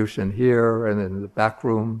distribution here and in the back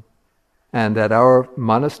room. And at our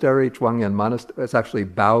monastery, Zhuangyan Monastery, it's actually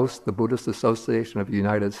BAUS, the Buddhist Association of the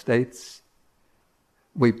United States.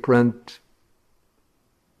 We print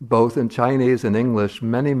both in Chinese and English,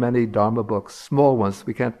 many, many Dharma books, small ones,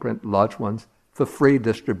 we can't print large ones, for free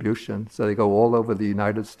distribution. So they go all over the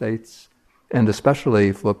United States, and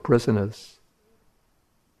especially for prisoners.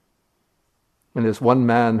 And there's one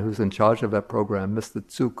man who's in charge of that program, Mr.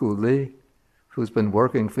 Tsuku Li, who's been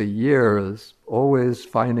working for years, always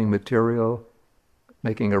finding material,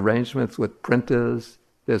 making arrangements with printers.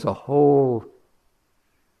 There's a whole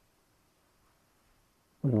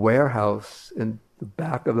warehouse in the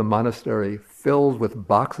back of the monastery filled with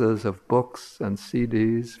boxes of books and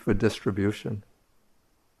CDs for distribution.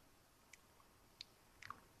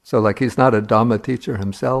 So he's not a Dhamma teacher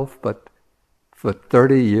himself, but for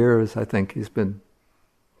 30 years, I think, he's been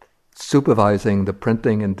supervising the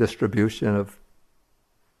printing and distribution of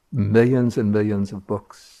millions and millions of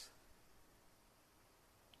books.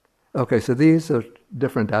 Okay, so these are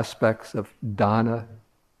different aspects of dana,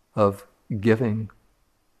 of giving.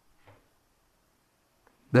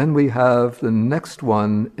 Then we have the next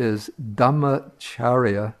one is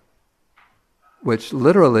Dhammacharya, which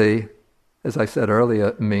literally, as I said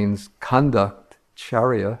earlier, means conduct,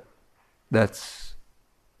 charya, that's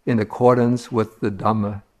in accordance with the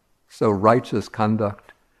Dhamma, so righteous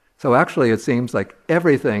conduct. So actually it seems like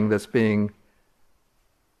everything that's being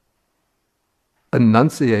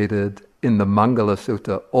enunciated in the Mangala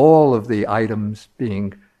Sutta, all of the items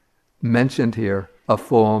being mentioned here are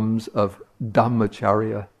forms of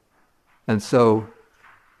Dhammacharya. And so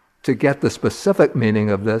to get the specific meaning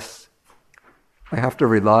of this, I have to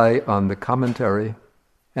rely on the commentary.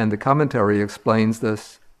 And the commentary explains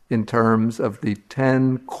this in terms of the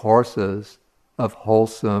 10 courses of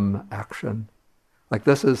wholesome action.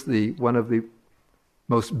 This is one of the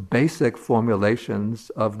most basic formulations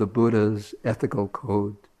of the Buddha's ethical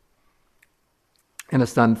code. And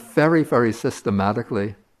it's done very, very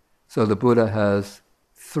systematically. So the Buddha has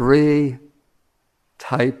 3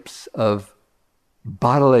 types of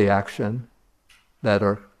bodily action that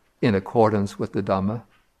are in accordance with the Dhamma,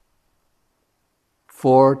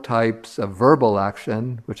 4 types of verbal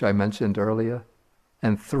action, which I mentioned earlier,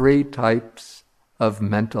 and 3 types of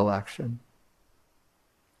mental action.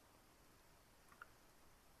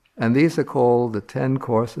 And these are called the 10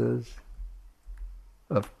 courses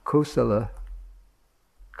of kusala,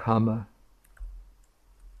 kama,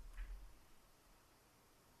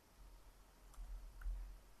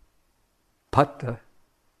 patta.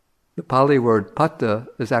 The Pali word patta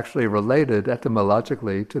is actually related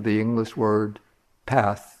etymologically to the English word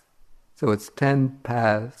path. So it's 10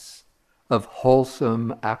 paths of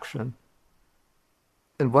wholesome action.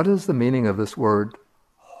 And what is the meaning of this word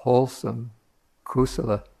wholesome,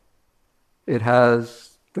 kusala?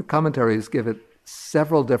 The commentaries give it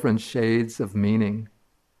several different shades of meaning.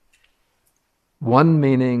 One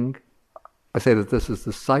meaning, I say that this is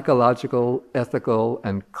the psychological, ethical,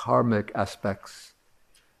 and karmic aspects.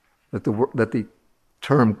 That the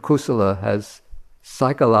term kusala has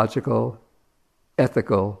psychological,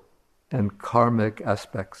 ethical, and karmic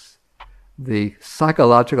aspects. The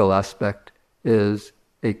psychological aspect is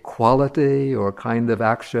a quality or kind of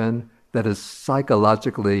action that is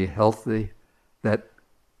psychologically healthy, that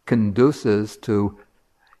conduces to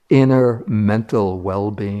inner mental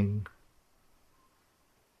well-being.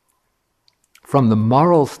 From the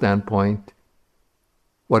moral standpoint,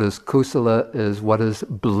 what is kusala is what is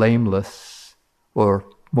blameless, or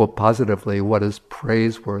more positively, what is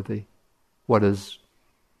praiseworthy, what is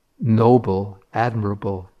noble,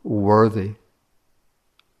 admirable, worthy.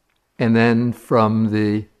 And then from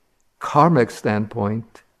the karmic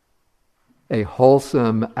standpoint, a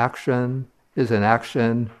wholesome action is an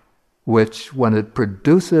action which, when it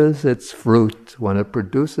produces its fruit, when it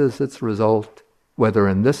produces its result, whether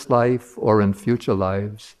in this life or in future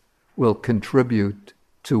lives, will contribute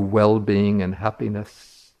to well-being and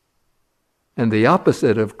happiness. And the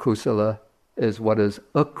opposite of kusala is what is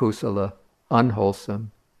akusala,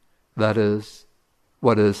 unwholesome. That is,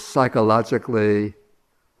 what is psychologically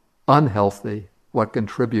unhealthy, what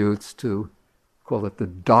contributes to, call it the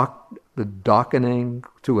darkening,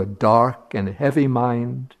 to a dark and heavy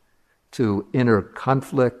mind, to inner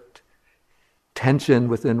conflict, tension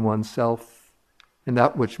within oneself, and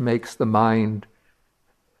that which makes the mind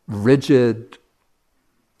rigid,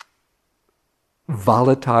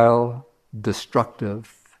 volatile,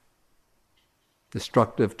 destructive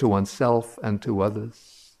to oneself and to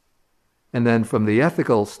others. And then from the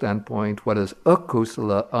ethical standpoint, what is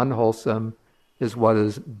akusala, unwholesome, is what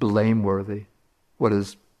is blameworthy, what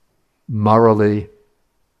is morally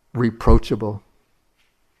reproachable.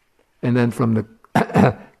 And then from the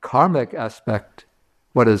karmic aspect,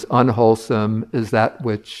 what is unwholesome is that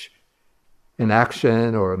which, an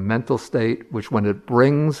action or a mental state, which when it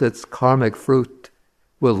brings its karmic fruit,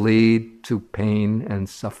 will lead to pain and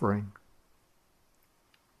suffering.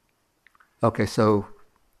 Okay, so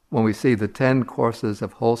when we see the 10 courses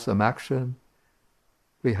of wholesome action,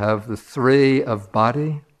 we have the 3 of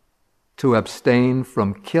body, to abstain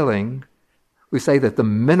from killing. We say that the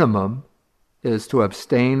minimum is to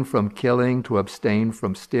abstain from killing, to abstain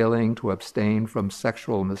from stealing, to abstain from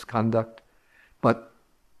sexual misconduct, but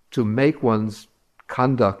to make one's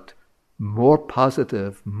conduct more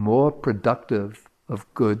positive, more productive of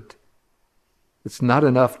good. It's not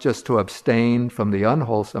enough just to abstain from the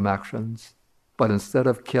unwholesome actions, but instead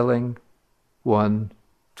of killing, one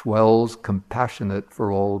dwells compassionate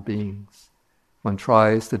for all beings. One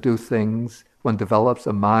tries to do things, one develops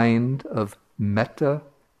a mind of metta,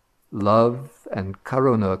 love and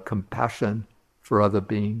karuna, compassion for other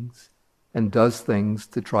beings, and does things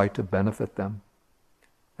to try to benefit them.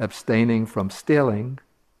 Abstaining from stealing,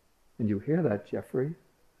 and you hear that, Jeffrey?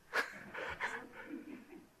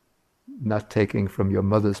 Not taking from your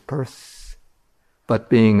mother's purse, but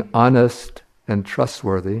being honest and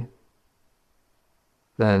trustworthy,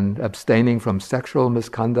 then abstaining from sexual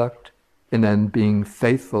misconduct, and then being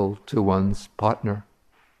faithful to one's partner.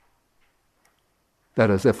 That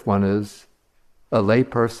is, if one is a lay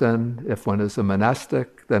person, if one is a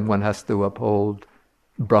monastic, then one has to uphold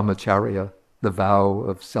brahmacharya, the vow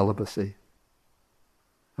of celibacy.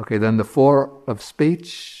 Okay, then the 4 of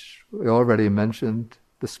speech, we already mentioned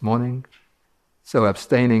this morning. So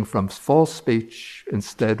abstaining from false speech,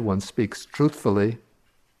 instead one speaks truthfully.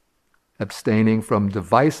 Abstaining from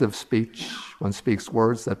divisive speech, one speaks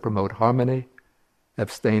words that promote harmony.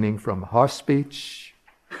 Abstaining from harsh speech,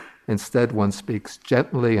 instead one speaks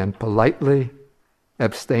gently and politely.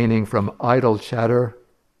 Abstaining from idle chatter,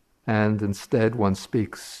 and instead one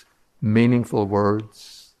speaks meaningful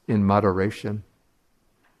words in moderation.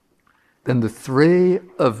 Then the 3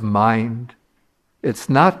 of mind, it's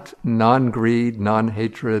not non-greed,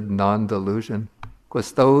 non-hatred, non-delusion,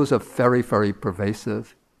 because those are very, very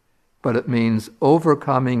pervasive. But it means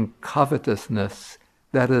overcoming covetousness,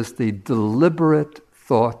 that is the deliberate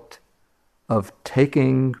thought of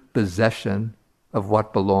taking possession of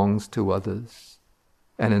what belongs to others.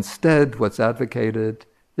 And instead, what's advocated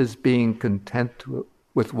is being content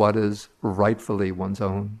with what is rightfully one's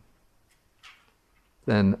own.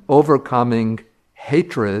 Then overcoming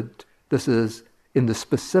hatred, this is in the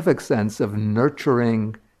specific sense of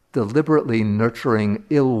nurturing, deliberately nurturing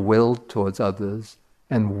ill will towards others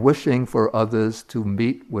and wishing for others to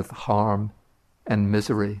meet with harm and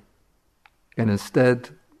misery, and instead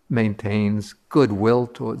maintains goodwill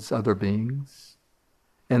towards other beings.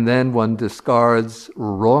 And then one discards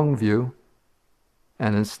wrong view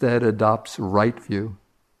and instead adopts right view,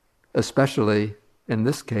 especially in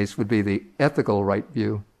this case would be the ethical right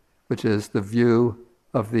view, which is the view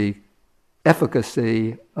of the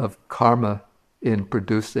efficacy of karma in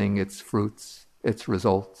producing its fruits, its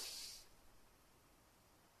results.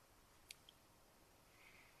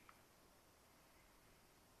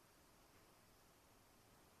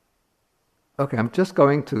 Okay, I'm just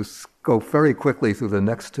going to go very quickly through the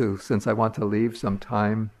next two since I want to leave some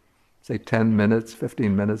time, say 10 minutes,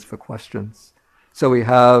 15 minutes for questions. So we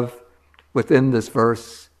have within this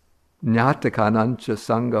verse, Jnatakanancha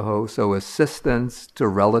Sangaho, so assistance to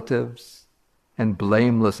relatives and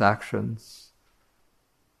blameless actions.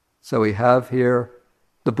 So we have here,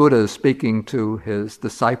 the Buddha is speaking to his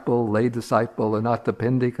disciple, lay disciple,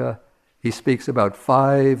 Anathapindika. He speaks about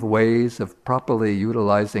 5 ways of properly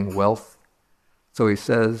utilizing wealth. So he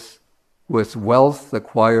says, with wealth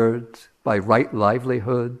acquired by right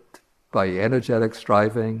livelihood, by energetic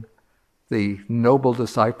striving, the noble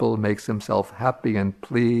disciple makes himself happy and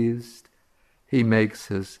pleased. He makes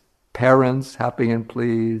his parents happy and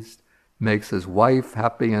pleased, makes his wife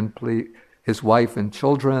happy and pleased, his wife and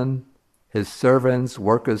children, his servants,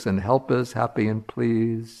 workers and helpers happy and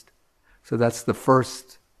pleased. So that's the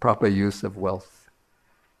first proper use of wealth.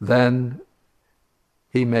 Then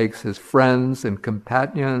he makes his friends and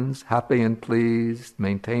companions happy and pleased,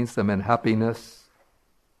 maintains them in happiness.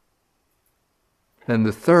 Then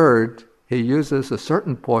the third, he uses a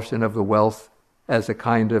certain portion of the wealth as a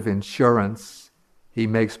kind of insurance. He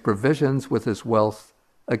makes provisions with his wealth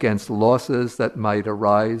against losses that might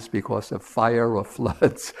arise because of fire or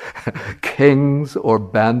floods, kings or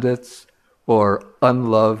bandits or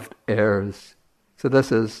unloved heirs. So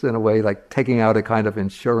this is, in a way, like taking out a kind of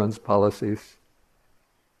insurance policies.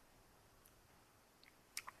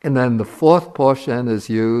 And then the fourth portion is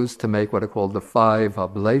used to make what are called the 5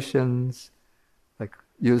 oblations, like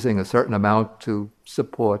using a certain amount to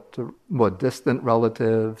support more distant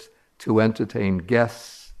relatives, to entertain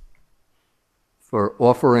guests. For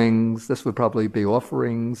offerings, this would probably be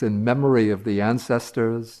offerings in memory of the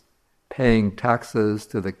ancestors, paying taxes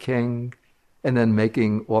to the king, and then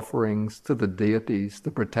making offerings to the deities, the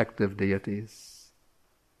protective deities.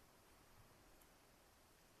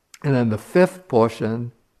 And then the 5th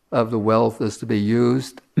portion of the wealth is to be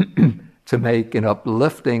used to make an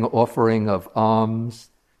uplifting offering of alms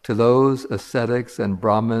to those ascetics and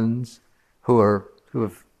Brahmins who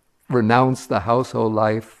have renounced the household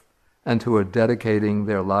life and who are dedicating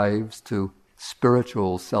their lives to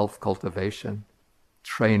spiritual self-cultivation,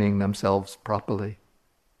 training themselves properly.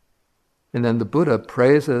 And then the Buddha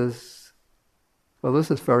praises, well,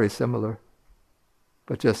 this is very similar,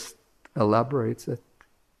 but just elaborates it.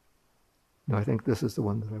 No, I think this is the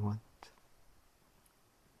one that I want.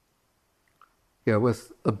 Yeah,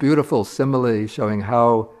 with a beautiful simile showing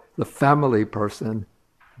how the family person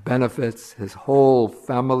benefits his whole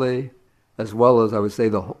family, as well as, I would say,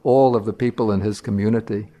 all of the people in his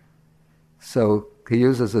community. So he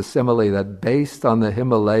uses a simile that based on the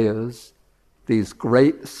Himalayas, these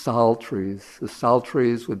great sal trees, the sal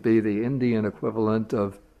trees would be the Indian equivalent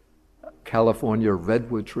of California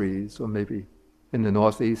redwood trees, or maybe in the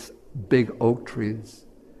Northeast, big oak trees.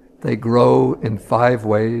 They grow in 5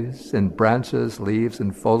 ways: in branches, leaves,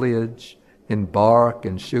 and foliage, in bark,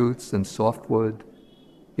 and shoots, and softwood,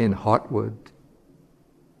 in heartwood.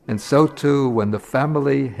 And so too, when the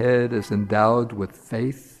family head is endowed with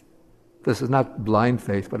faith, this is not blind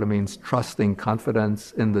faith, but it means trusting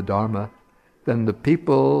confidence in the Dharma, then the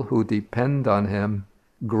people who depend on him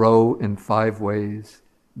grow in 5 ways.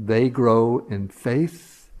 They grow in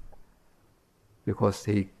faith, because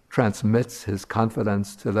he transmits his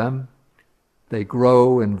confidence to them. They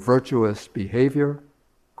grow in virtuous behavior,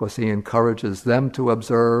 because he encourages them to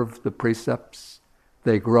observe the precepts.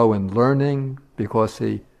 They grow in learning, because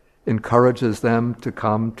he encourages them to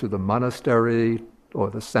come to the monastery or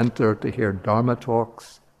the center to hear Dharma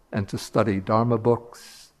talks and to study Dharma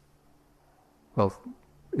books. Well,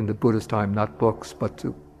 in the Buddha's time, not books, but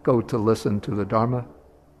to go to listen to the Dharma.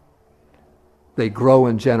 They grow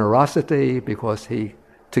in generosity, because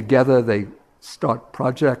together they start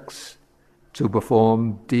projects to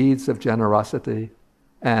perform deeds of generosity,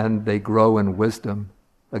 and they grow in wisdom,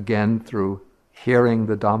 again through hearing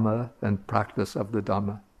the Dhamma and practice of the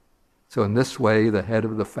Dhamma. So in this way, the head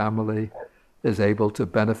of the family is able to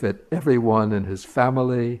benefit everyone in his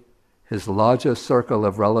family, his largest circle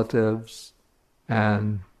of relatives,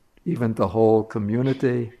 and even the whole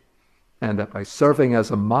community. And that by serving as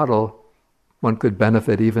a model, one could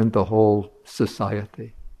benefit even the whole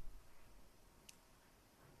society.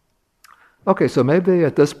 Okay, so maybe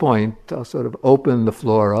at this point, I'll sort of open the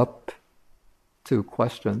floor up to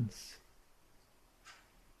questions.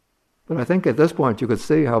 But I think at this point you could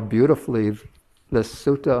see how beautifully this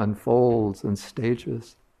sutta unfolds in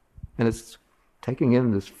stages. And it's taking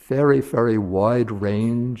in this very, very wide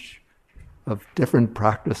range of different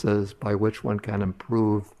practices by which one can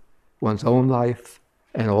improve one's own life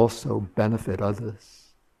and also benefit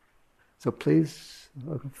others. So please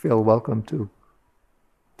feel welcome to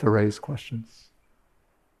raise questions.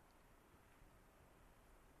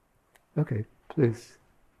 Okay, please.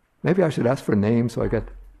 Maybe I should ask for names so I get...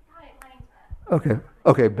 Hi, my name's Beth.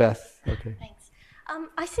 Okay, Beth. Okay. Thanks.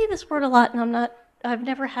 I see this word a lot, and I've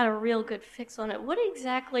never had a real good fix on it. What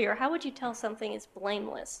exactly, or how would you tell something is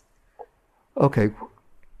blameless? Okay.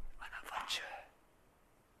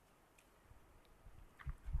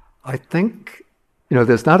 I think, there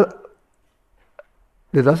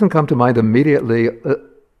doesn't come to mind immediately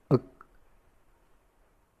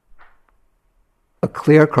a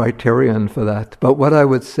clear criterion for that. But what I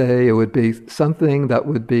would say, it would be something that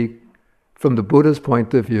would be, from the Buddha's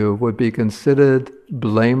point of view, would be considered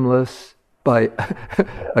blameless by,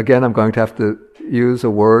 again, I'm going to have to use a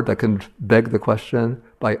word that can beg the question,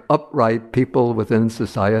 by upright people within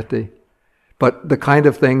society. But the kind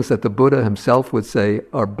of things that the Buddha himself would say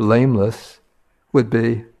are blameless would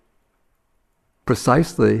be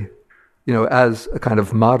precisely, as a kind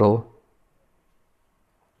of model,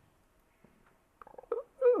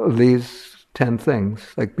 these 10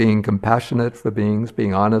 things, like being compassionate for beings,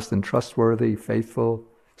 being honest and trustworthy, faithful,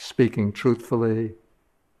 speaking truthfully.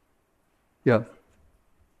 Yeah.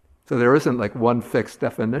 So there isn't like one fixed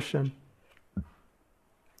definition.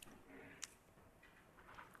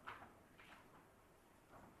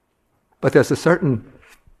 But there's a certain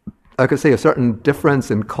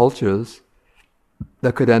difference in cultures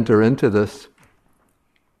that could enter into this.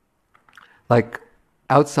 Like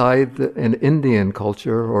outside an Indian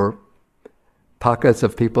culture or pockets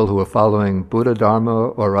of people who are following Buddha Dharma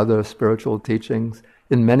or other spiritual teachings,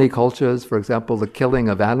 in many cultures, for example, the killing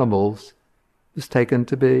of animals is taken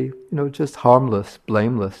to be, just harmless,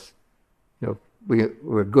 blameless.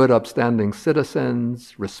 We're good, upstanding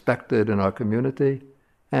citizens, respected in our community,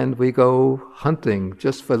 and we go hunting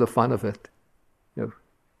just for the fun of it.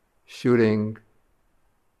 Shooting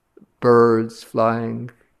birds, flying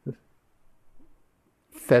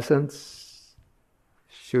pheasants,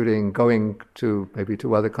 going to maybe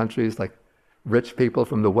to other countries, like rich people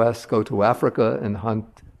from the West go to Africa and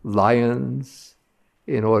hunt lions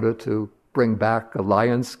in order to bring back a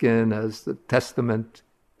lion skin as the testament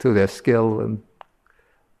to their skill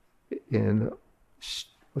in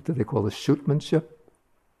what do they call it? Shootmanship?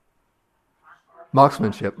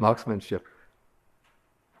 Marksmanship.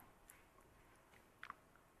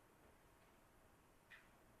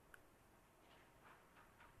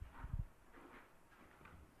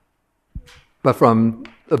 But from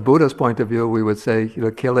a Buddha's point of view, we would say,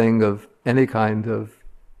 killing of any kind of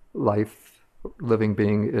life, living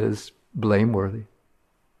being is blameworthy.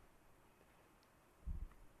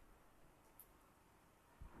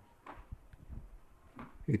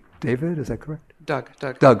 David, is that correct? Doug.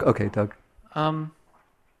 Okay, Doug.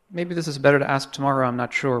 Maybe this is better to ask tomorrow, I'm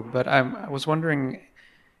not sure, but I was wondering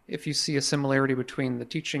if you see a similarity between the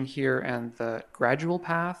teaching here and the gradual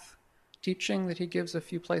path teaching that he gives a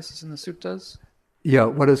few places in the suttas? Yeah,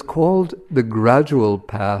 what is called the gradual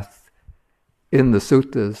path in the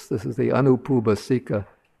suttas, this is the Anupubasika,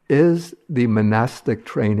 is the monastic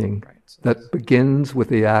training that begins with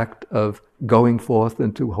the act of going forth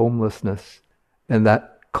into homelessness, and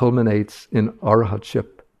that culminates in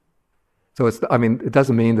arhatship. So it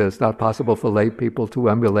doesn't mean that it's not possible for lay people to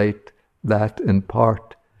emulate that in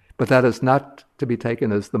part, but that is not to be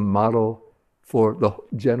taken as the model for the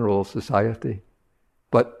general society.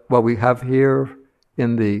 But what we have here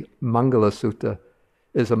in the Mangala Sutta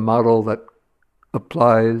is a model that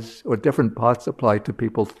applies, or different parts apply to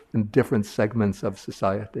people in different segments of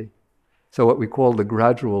society. So what we call the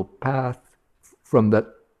gradual path from that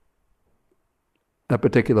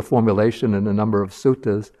particular formulation in a number of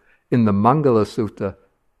suttas, in the Mangala Sutta,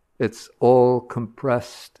 it's all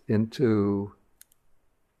compressed into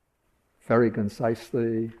very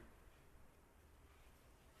concisely.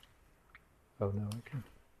 Oh no, I can't.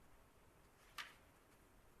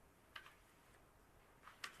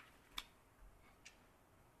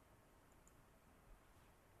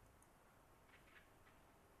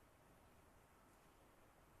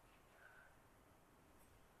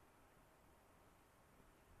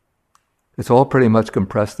 It's all pretty much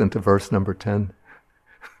compressed into verse number 10.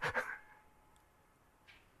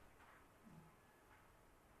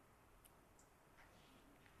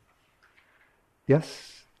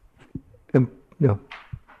 Yes? No.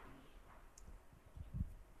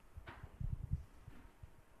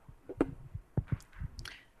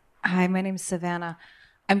 Hi, my name's Savannah.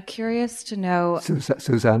 I'm curious to know...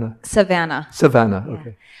 Susanna? Savannah. Savannah, Yeah.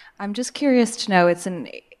 okay. I'm just curious to know, it's an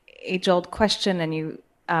age-old question, and you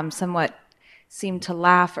somewhat seemed to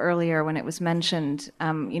laugh earlier when it was mentioned,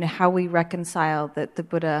 how we reconcile that the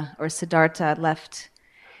Buddha or Siddhartha left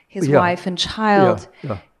his wife and child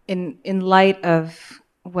in light of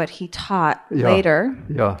what he taught later.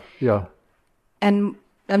 Yeah. And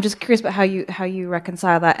I'm just curious about how you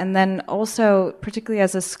reconcile that. And then also, particularly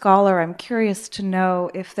as a scholar, I'm curious to know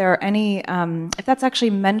if there are any, if that's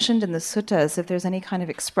actually mentioned in the suttas, if there's any kind of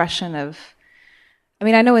expression of,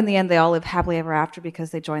 I know in the end they all live happily ever after because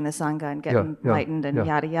they join the Sangha and get enlightened and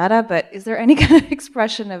yada yada, but is there any kind of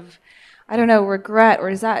expression of, regret, or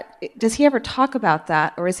does he ever talk about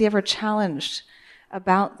that, or is he ever challenged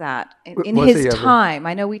about that in his time?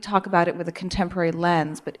 I know we talk about it with a contemporary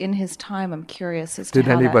lens, but in his time, I'm curious as to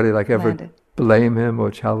how anybody that ever landed. blame him or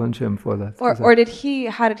challenge him for that? Or how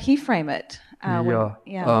did he frame it?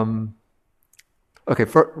 Okay,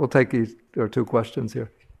 we'll take these. There are two questions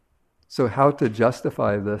here. So how to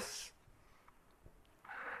justify this?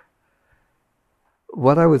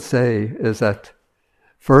 What I would say is that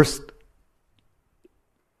first,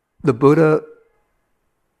 the Buddha,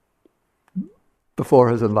 before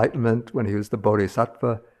his enlightenment, when he was the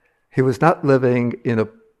Bodhisattva, he was not living in a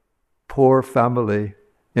poor family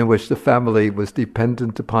in which the family was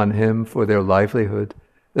dependent upon him for their livelihood.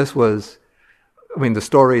 This was, the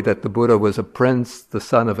story that the Buddha was a prince, the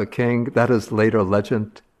son of a king, that is later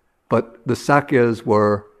legend. But the Sakyas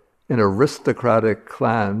were an aristocratic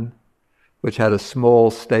clan which had a small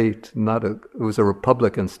state, it was a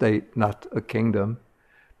republican state, not a kingdom.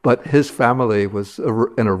 But his family was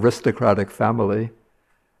an aristocratic family,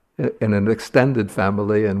 in an extended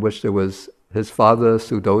family in which there was his father,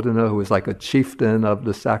 Suddhodana, who was like a chieftain of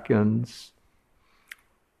the Sakyans.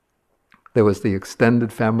 There was the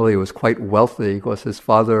extended family who was quite wealthy because his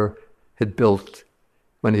father had built,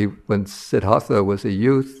 when Siddhartha was a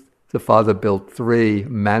youth, the father built 3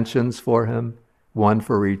 mansions for him, one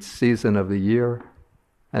for each season of the year.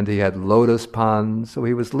 And he had lotus ponds, so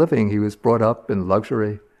he was brought up in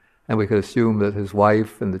luxury. And we could assume that his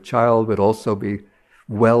wife and the child would also be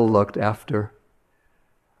well looked after.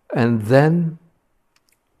 And then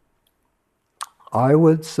I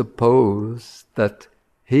would suppose that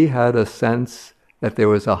he had a sense that there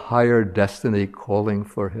was a higher destiny calling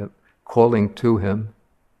to him,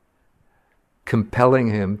 compelling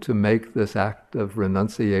him to make this act of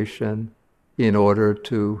renunciation in order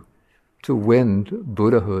to win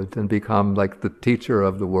Buddhahood and become like the teacher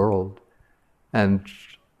of the world. And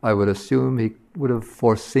I would assume he would have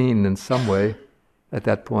foreseen in some way at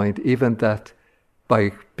that point, even that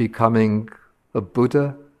by becoming a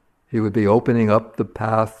Buddha, he would be opening up the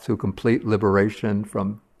path to complete liberation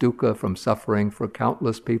from dukkha, from suffering for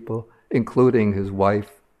countless people, including his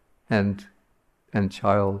wife and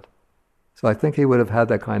child. So I think he would have had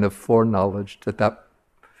that kind of foreknowledge that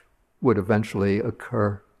would eventually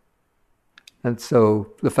occur. And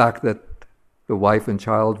so the fact that the wife and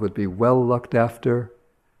child would be well looked after,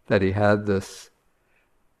 that he had this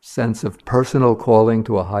sense of personal calling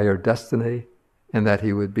to a higher destiny, and that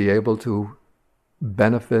he would be able to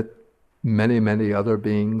benefit many, many other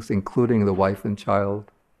beings, including the wife and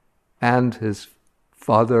child, and his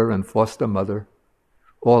father and foster mother.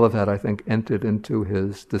 All of that, I think, entered into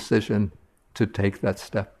his decision to take that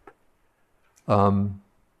step. And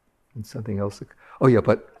something else.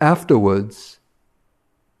 But afterwards,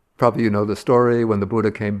 probably you know the story, when the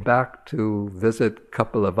Buddha came back to visit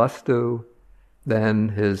Kapilavastu, then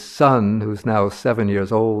his son, who's now 7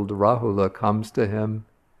 years old, Rahula, comes to him,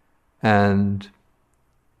 and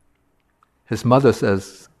his mother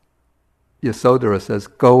says, Yasodhara says,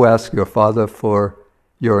 go ask your father for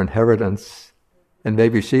your inheritance. And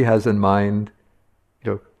maybe she has in mind,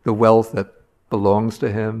 the wealth that belongs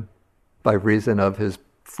to him by reason of his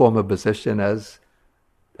former position as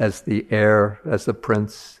the heir, as the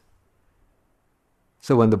prince.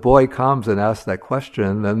 So when the boy comes and asks that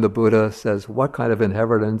question, then the Buddha says,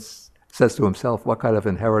 says to himself, what kind of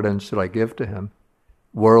inheritance should I give to him?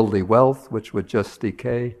 Worldly wealth, which would just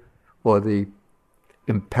decay, or the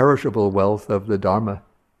imperishable wealth of the Dharma?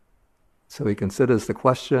 So he considers the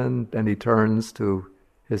question, then he turns to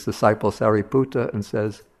his disciple Sariputta and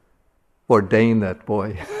says, ordain that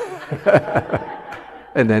boy.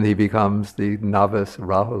 And then he becomes the novice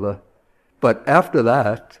Rahula. But after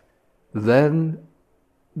that, then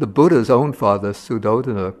the Buddha's own father,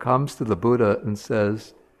 Suddhodana, comes to the Buddha and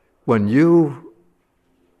says, when you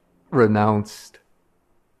renounced,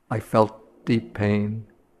 I felt deep pain,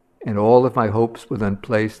 and all of my hopes were then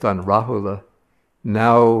placed on Rahula.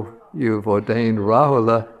 Now you've ordained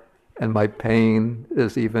Rahula, and my pain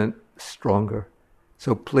is even stronger.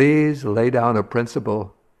 So please lay down a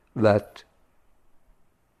principle that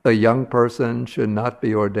a young person should not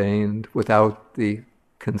be ordained without the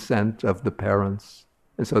consent of the parents.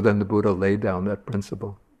 And so then the Buddha laid down that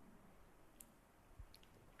principle.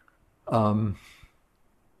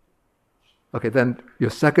 Okay, then your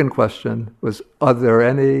second question was, are there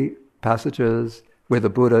any passages where the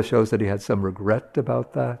Buddha shows that he had some regret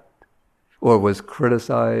about that? Or was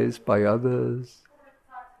criticized by others?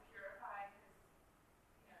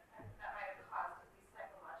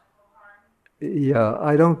 There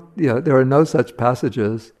are no such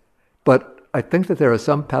passages, but I think that there are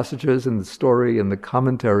some passages in the story, in the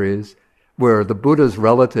commentaries, where the Buddha's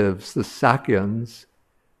relatives, the Sakyans,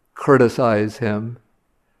 criticize him.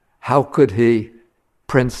 How could he,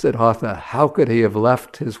 Prince Siddhartha, how could he have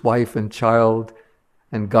left his wife and child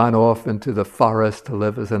and gone off into the forest to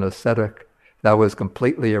live as an ascetic? That was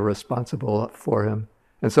completely irresponsible for him.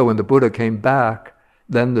 And so when the Buddha came back,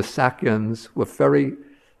 then the Sakyans were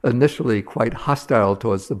initially quite hostile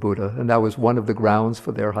towards the Buddha, and that was one of the grounds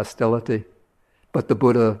for their hostility. But the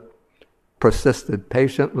Buddha persisted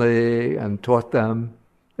patiently and taught them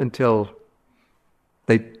until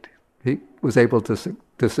he was able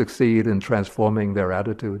to succeed in transforming their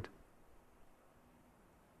attitude.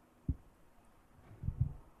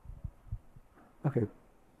 Okay.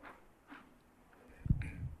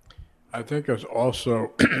 I think it's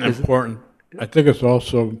also important. I think it's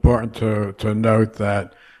also important to note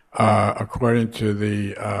that according to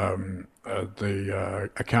the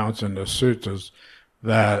accounts in the suttas,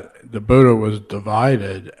 that the Buddha was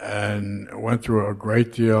divided and went through a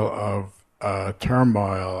great deal of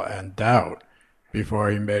turmoil and doubt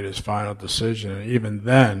before he made his final decision. And even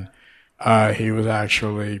then, he was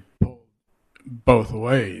actually pulled both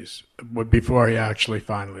ways before he actually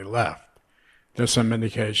finally left. There's some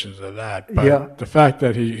indications of that. But the fact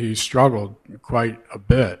that he struggled quite a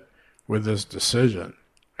bit with this decision,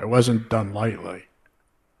 it wasn't done lightly.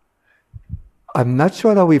 I'm not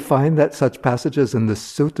sure that we find that such passages in the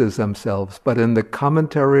suttas themselves, but in the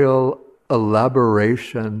commentarial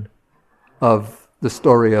elaboration of the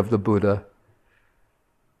story of the Buddha,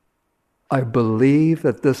 I believe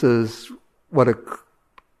that this is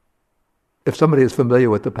if somebody is familiar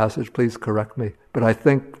with the passage, please correct me, but I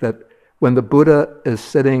think that when the Buddha is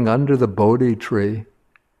sitting under the Bodhi tree,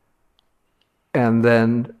 and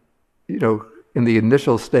then, in the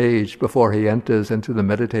initial stage before he enters into the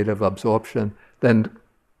meditative absorption, then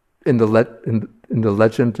in the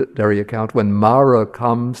legendary account, when Mara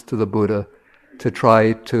comes to the Buddha to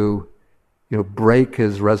try to, break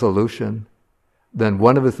his resolution, then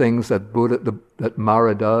one of the things that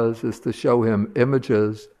Mara does is to show him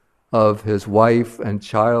images of his wife and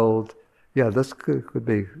child. Yeah, this could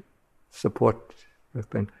be support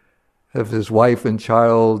thing, of his wife and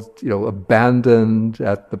child, abandoned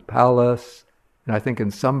at the palace. And I think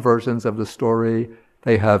in some versions of the story,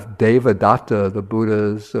 they have Devadatta, the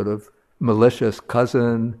Buddha's sort of malicious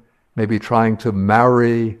cousin, maybe trying to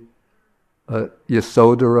marry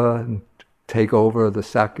Yasodhara and take over the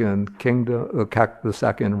Sakyan kingdom, the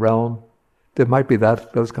Sakyan realm. There might be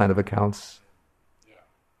those kind of accounts.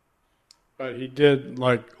 But he did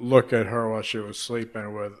look at her while she was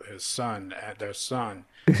sleeping with his son, their son,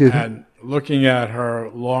 and looking at her a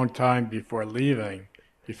long time before leaving.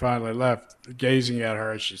 He finally left, gazing at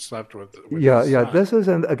her as she slept with his son. This is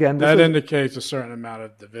indicates a certain amount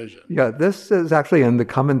of division. Yeah, this is actually in the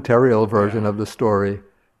commentarial version of the story,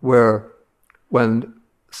 where when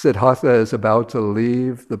Siddhartha is about to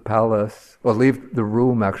leave the palace, or leave the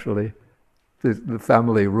room actually, the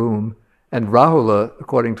family room, and Rahula,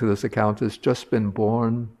 according to this account, has just been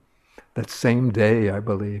born that same day, I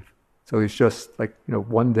believe. So he's just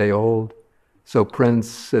 1 day old. So Prince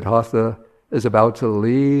Siddhartha is about to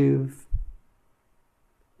leave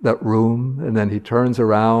that room, and then he turns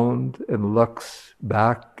around and looks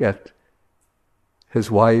back at his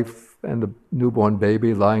wife and the newborn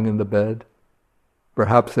baby lying in the bed.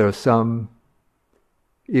 Perhaps there's some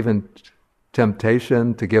even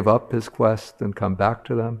temptation to give up his quest and come back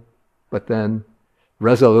to them. But then,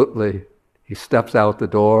 resolutely, he steps out the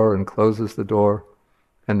door and closes the door,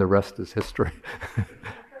 and the rest is history.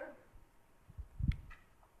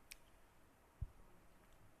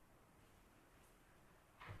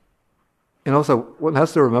 And also, one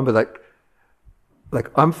has to remember that,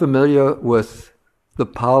 I'm familiar with the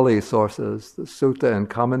Pali sources, the Sutta and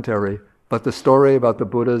commentary, but the story about the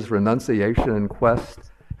Buddha's renunciation and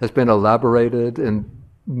quest has been elaborated in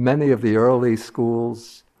many of the early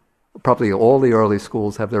schools. Probably all the early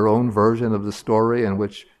schools have their own version of the story in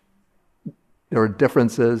which there are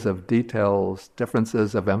differences of details,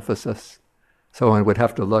 differences of emphasis. So one would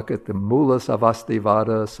have to look at the Mula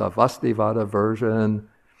Savastivada version,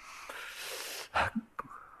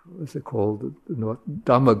 what's it called? The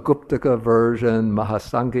Dhammaguptaka version,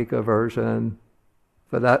 Mahasangika version.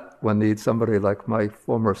 For that, one needs somebody like my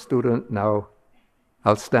former student, now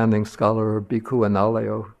outstanding scholar, Bhikkhu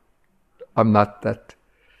Analayo. I'm not that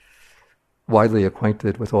widely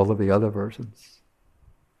acquainted with all of the other versions.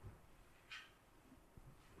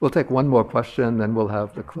 We'll take one more question, then we'll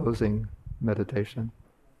have the closing meditation.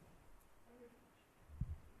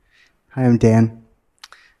 Hi, I'm Dan.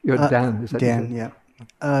 You're Dan, is that Dan, yeah.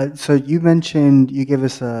 So you mentioned, you gave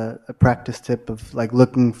us a practice tip of like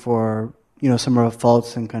looking for, some of our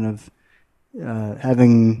faults and kind of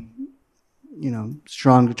having,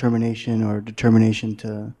 strong determination or determination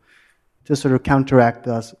to sort of counteract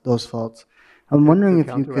those faults. I'm wondering if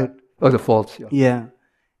you could... Oh, the faults, yeah. Yeah.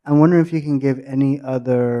 I'm wondering if you can give any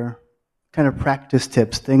other kind of practice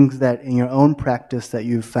tips, things that in your own practice that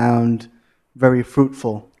you've found very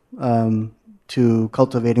fruitful to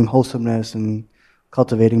cultivating wholesomeness and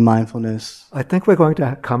cultivating mindfulness. I think we're going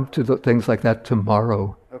to come to things like that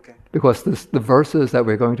tomorrow. Okay. Because the verses that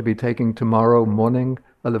we're going to be taking tomorrow morning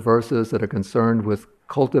are the verses that are concerned with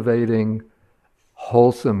cultivating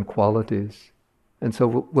wholesome qualities. And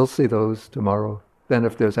so we'll see those tomorrow. Then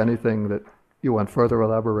if there's anything that you want further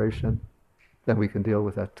elaboration, then we can deal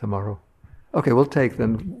with that tomorrow. Okay, we'll take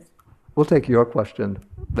your question,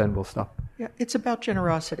 then we'll stop. Yeah, it's about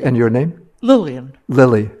generosity. And your name? Lillian.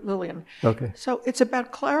 Lily. Lillian. Okay. So it's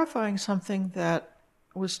about clarifying something that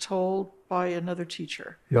was told by another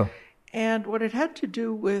teacher. Yeah. And what it had to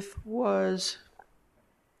do with was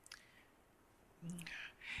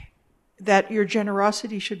that your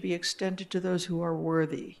generosity should be extended to those who are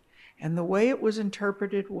worthy. And the way it was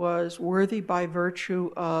interpreted was worthy by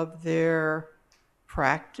virtue of their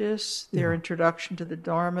practice, their introduction to the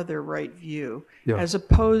Dharma, their right view, as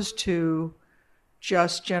opposed to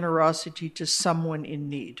just generosity to someone in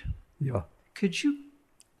need. Yeah. Could you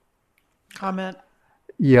comment?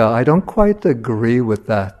 Yeah, I don't quite agree with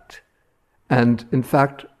that. And in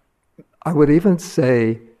fact, I would even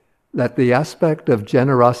say that the aspect of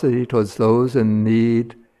generosity towards those in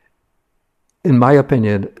need, in my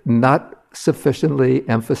opinion, not sufficiently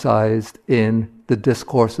emphasized in the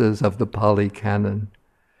discourses of the Pali Canon.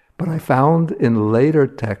 But I found in later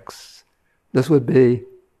texts, this would be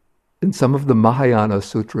in some of the Mahayana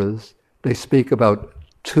sutras, they speak about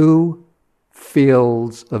two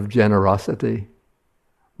fields of generosity.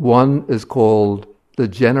 One is called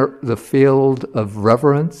the field of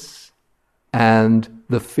reverence and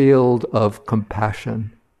the field of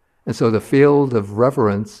compassion. And so the field of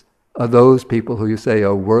reverence are those people who you say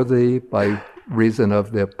are worthy by reason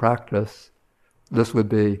of their practice. This would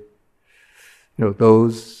be,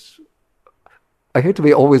 those... I hate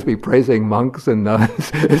to always be praising monks and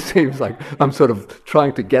nuns. It seems like I'm sort of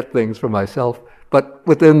trying to get things for myself. But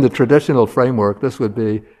within the traditional framework, this would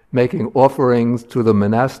be making offerings to the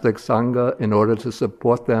monastic sangha in order to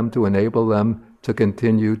support them, to enable them to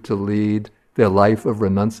continue to lead their life of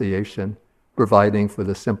renunciation, providing for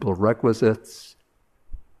the simple requisites,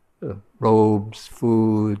 robes,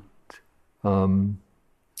 food,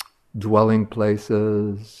 dwelling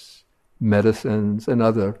places, medicines, and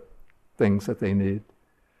other things that they need.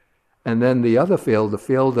 And then the other field, the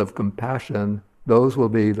field of compassion, those will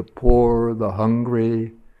be the poor, the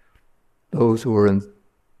hungry, those who are in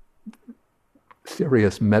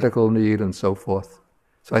serious medical need and so forth.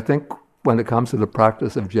 So I think when it comes to the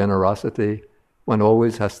practice of generosity, one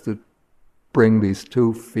always has to bring these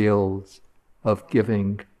two fields of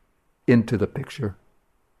giving into the picture.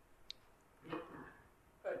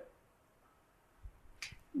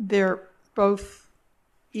 They're both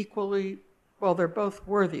equally, well, they're both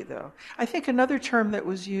worthy, though. I think another term that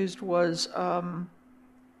was used was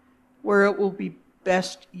where it will be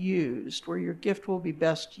best used, where your gift will be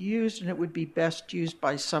best used, and it would be best used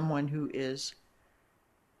by someone who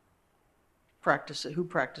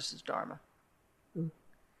practices Dharma. That's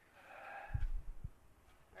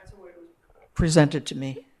the way it was presented to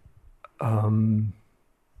me. I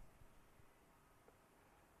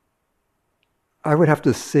would have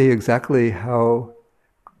to see exactly how.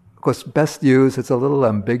 Of course, best use, it's a little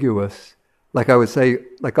ambiguous. Like I would say,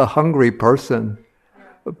 like a hungry person,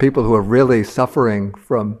 people who are really suffering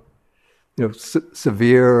from,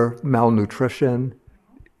 severe malnutrition,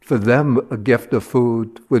 for them a gift of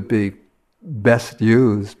food would be best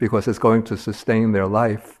used because it's going to sustain their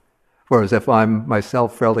life. Whereas if I'm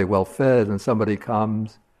myself fairly well fed and somebody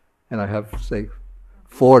comes and I have, say,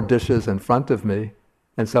 4 dishes in front of me,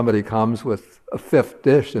 and somebody comes with a 5th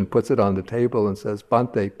dish and puts it on the table and says,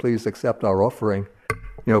 "Bhante, please accept our offering."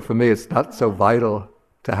 For me, it's not so vital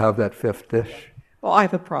to have that 5th dish. Well, I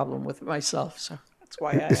have a problem with it myself, so. That's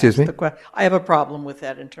why I Excuse asked me? the question. I have a problem with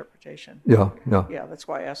that interpretation. Yeah. Yeah, that's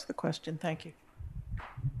why I asked the question. Thank you.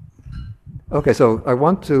 Okay, so I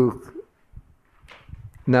want to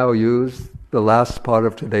now use the last part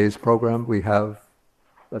of today's program. We have,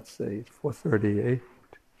 let's say, 4:38.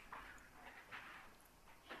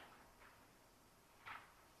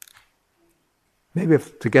 Maybe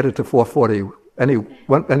to get it to 4:40,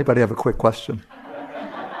 anybody have a quick question?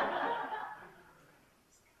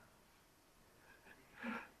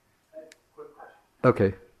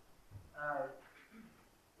 Okay.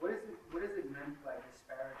 What is it meant by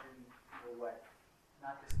disparaging your wife?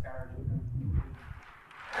 Not disparaging them.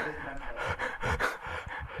 What is it meant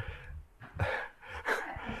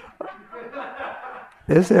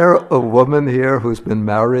by Is there a woman here who's been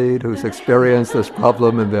married, who's experienced this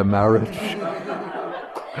problem in their marriage?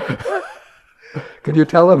 Can you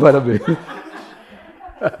tell them what I mean? Disparage. I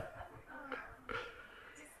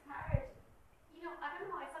don't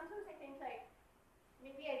know. Sometimes I think like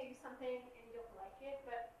maybe I do something and you don't like it,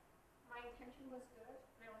 but my intention was good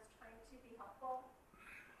and I was trying to be helpful.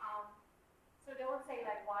 So don't say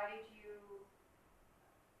like, why did you?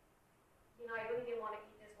 I really didn't want to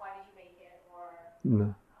eat this. Why did you make it? Or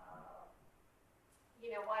No.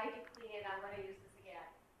 why did you clean it? I'm going to use this again.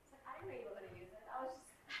 It's like, I didn't know you were going to use it. I was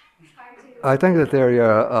just trying to. I think that there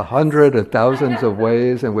are 100 or thousands of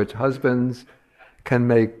ways in which husbands can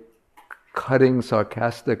make cutting,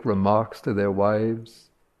 sarcastic remarks to their wives.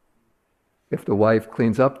 If the wife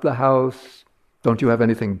cleans up the house, don't you have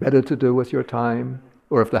anything better to do with your time?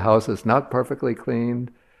 Or if the house is not perfectly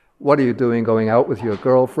cleaned, what are you doing going out with your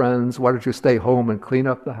girlfriends? Why don't you stay home and clean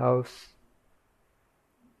up the house?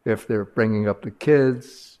 If they're bringing up the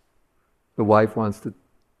kids, the wife wants to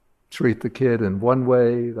treat the kid in one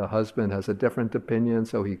way, the husband has a different opinion,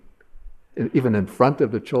 so he, even in front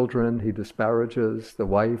of the children, he disparages the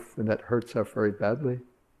wife, and that hurts her very badly.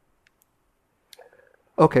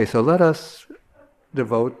 Okay, so let us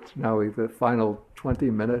devote now the final 20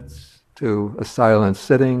 minutes to a silent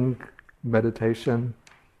sitting meditation.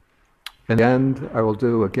 In the end, I will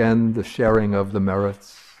do again the sharing of the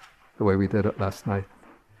merits, the way we did it last night.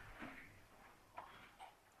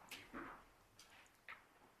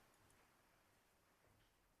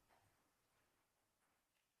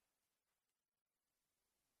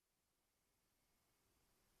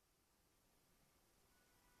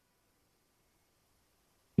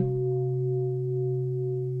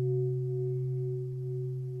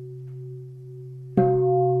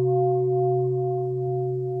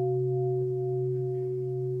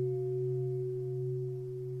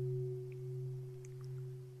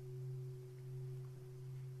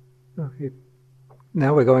 Okay.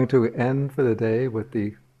 Now we're going to end for the day with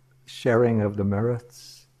the sharing of the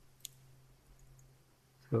merits.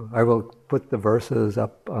 So I will put the verses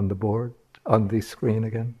up on the board, on the screen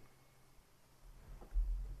again.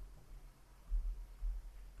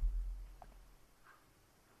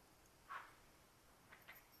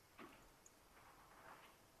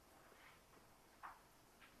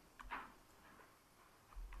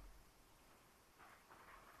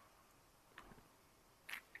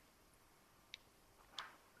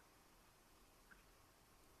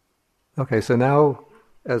 Okay, so now,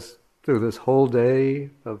 as through this whole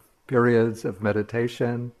day of periods of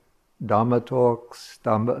meditation, Dhamma talks,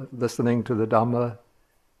 listening to the Dhamma,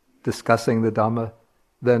 discussing the Dhamma,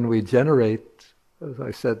 then we generate, as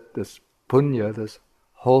I said, this punya, this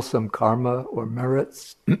wholesome karma or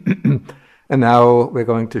merits. And now we're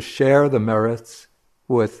going to share the merits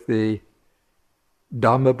with the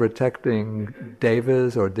Dhamma protecting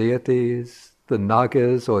devas or deities, the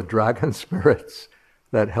nagas or dragon spirits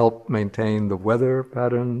that help maintain the weather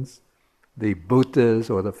patterns, the bhutas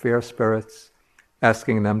or the fair spirits,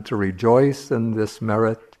 asking them to rejoice in this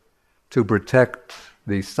merit, to protect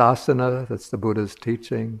the sasana, that's the Buddha's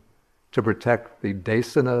teaching, to protect the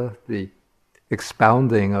desana, the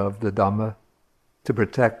expounding of the Dhamma, to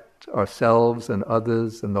protect ourselves and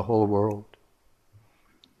others and the whole world.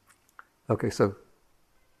 Okay, so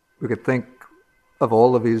we could think of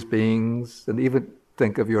all of these beings and even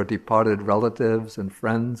think of your departed relatives and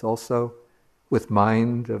friends also with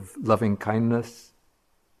mind of loving kindness,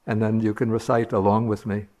 and then you can recite along with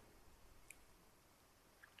me.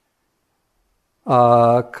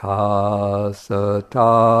 Akasata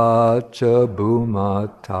cha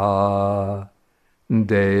bhumata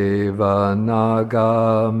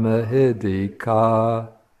devanaga mahidika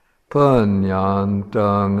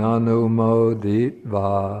punyantang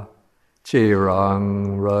anumoditva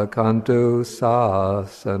Chirang rakantu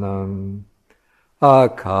sasanam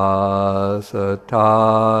akasata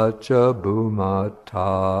cha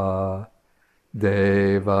bhumata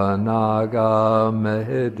Devanaga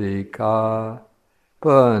Mehedika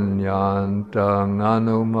Punyantang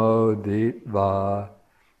Anumoditva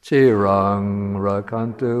Chirang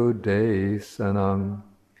Rakantu Desanam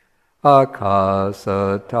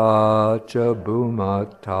Akasata Cha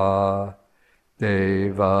Bhumata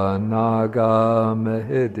Devanaga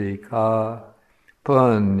Mehedika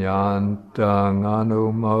Punyantang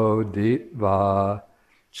Anumoditva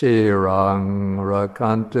Chirang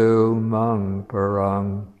Rakantu Mang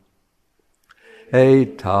Parang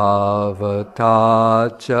Etavata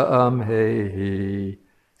Cha Amhehi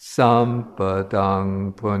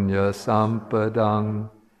Sampadang Punya Sampadang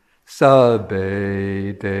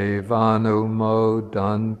Sabbe Devanu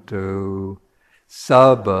Modantu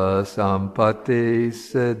Sabba Sampati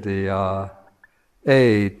Siddhya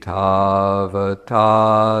Etavata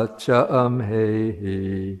Cha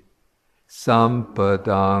Amhehi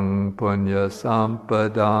Sampadang Punya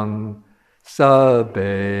Sampadang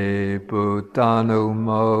Sabbe Bhutanu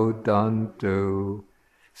Modantu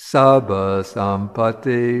Sabba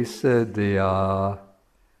Sampati Siddhya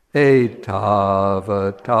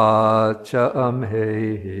Etavata Cha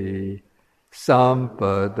Amhehi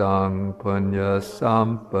Sampadang Punya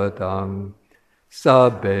Sampadang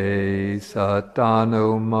Sabbe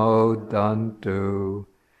Satanu Modantu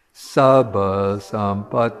Sabba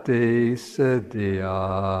Sampati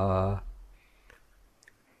Siddhya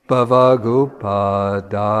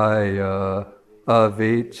Bhavagupadaya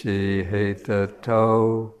Avici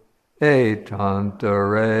Hetato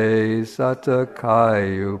Etantare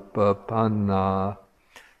Satakayupapanna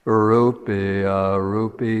Rupya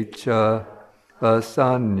Rupicha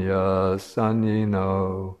Asanya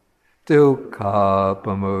Sanyino Dukkha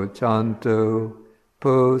Pamuchantu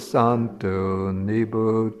Pusantu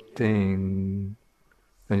Nibuting.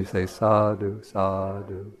 And you say sadhu,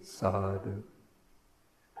 sadhu, sadhu.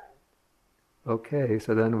 Okay,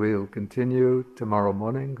 so then we'll continue tomorrow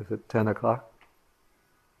morning, because it's 10 o'clock.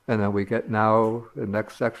 And then we get now, the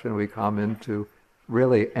next section, we come into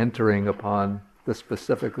really entering upon the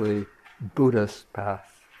specifically Buddhist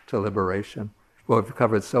path to liberation. What we've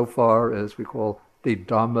covered so far is we call the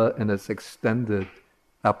Dharma in its extended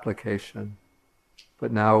application.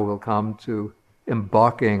 But now we'll come to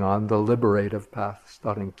embarking on the liberative path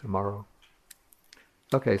starting tomorrow.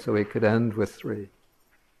 Okay, so we could end with 3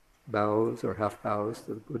 bows or half bows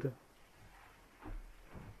to the Buddha.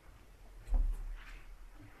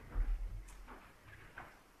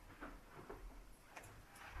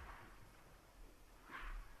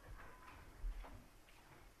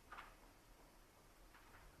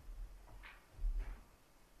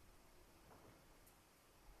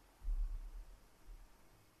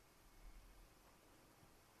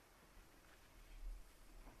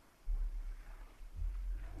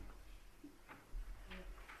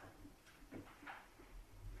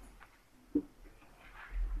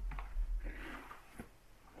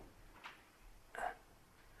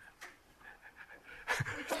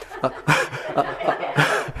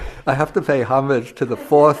 I have to pay homage to the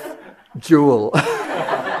 4th jewel.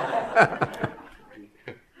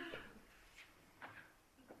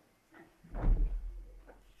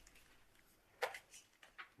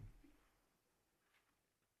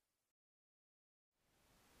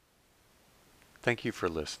 Thank you for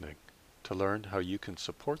listening. To learn how you can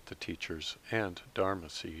support the teachers and Dharma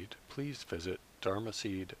Seed, please visit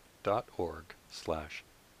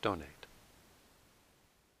dharmaseed.org/donate.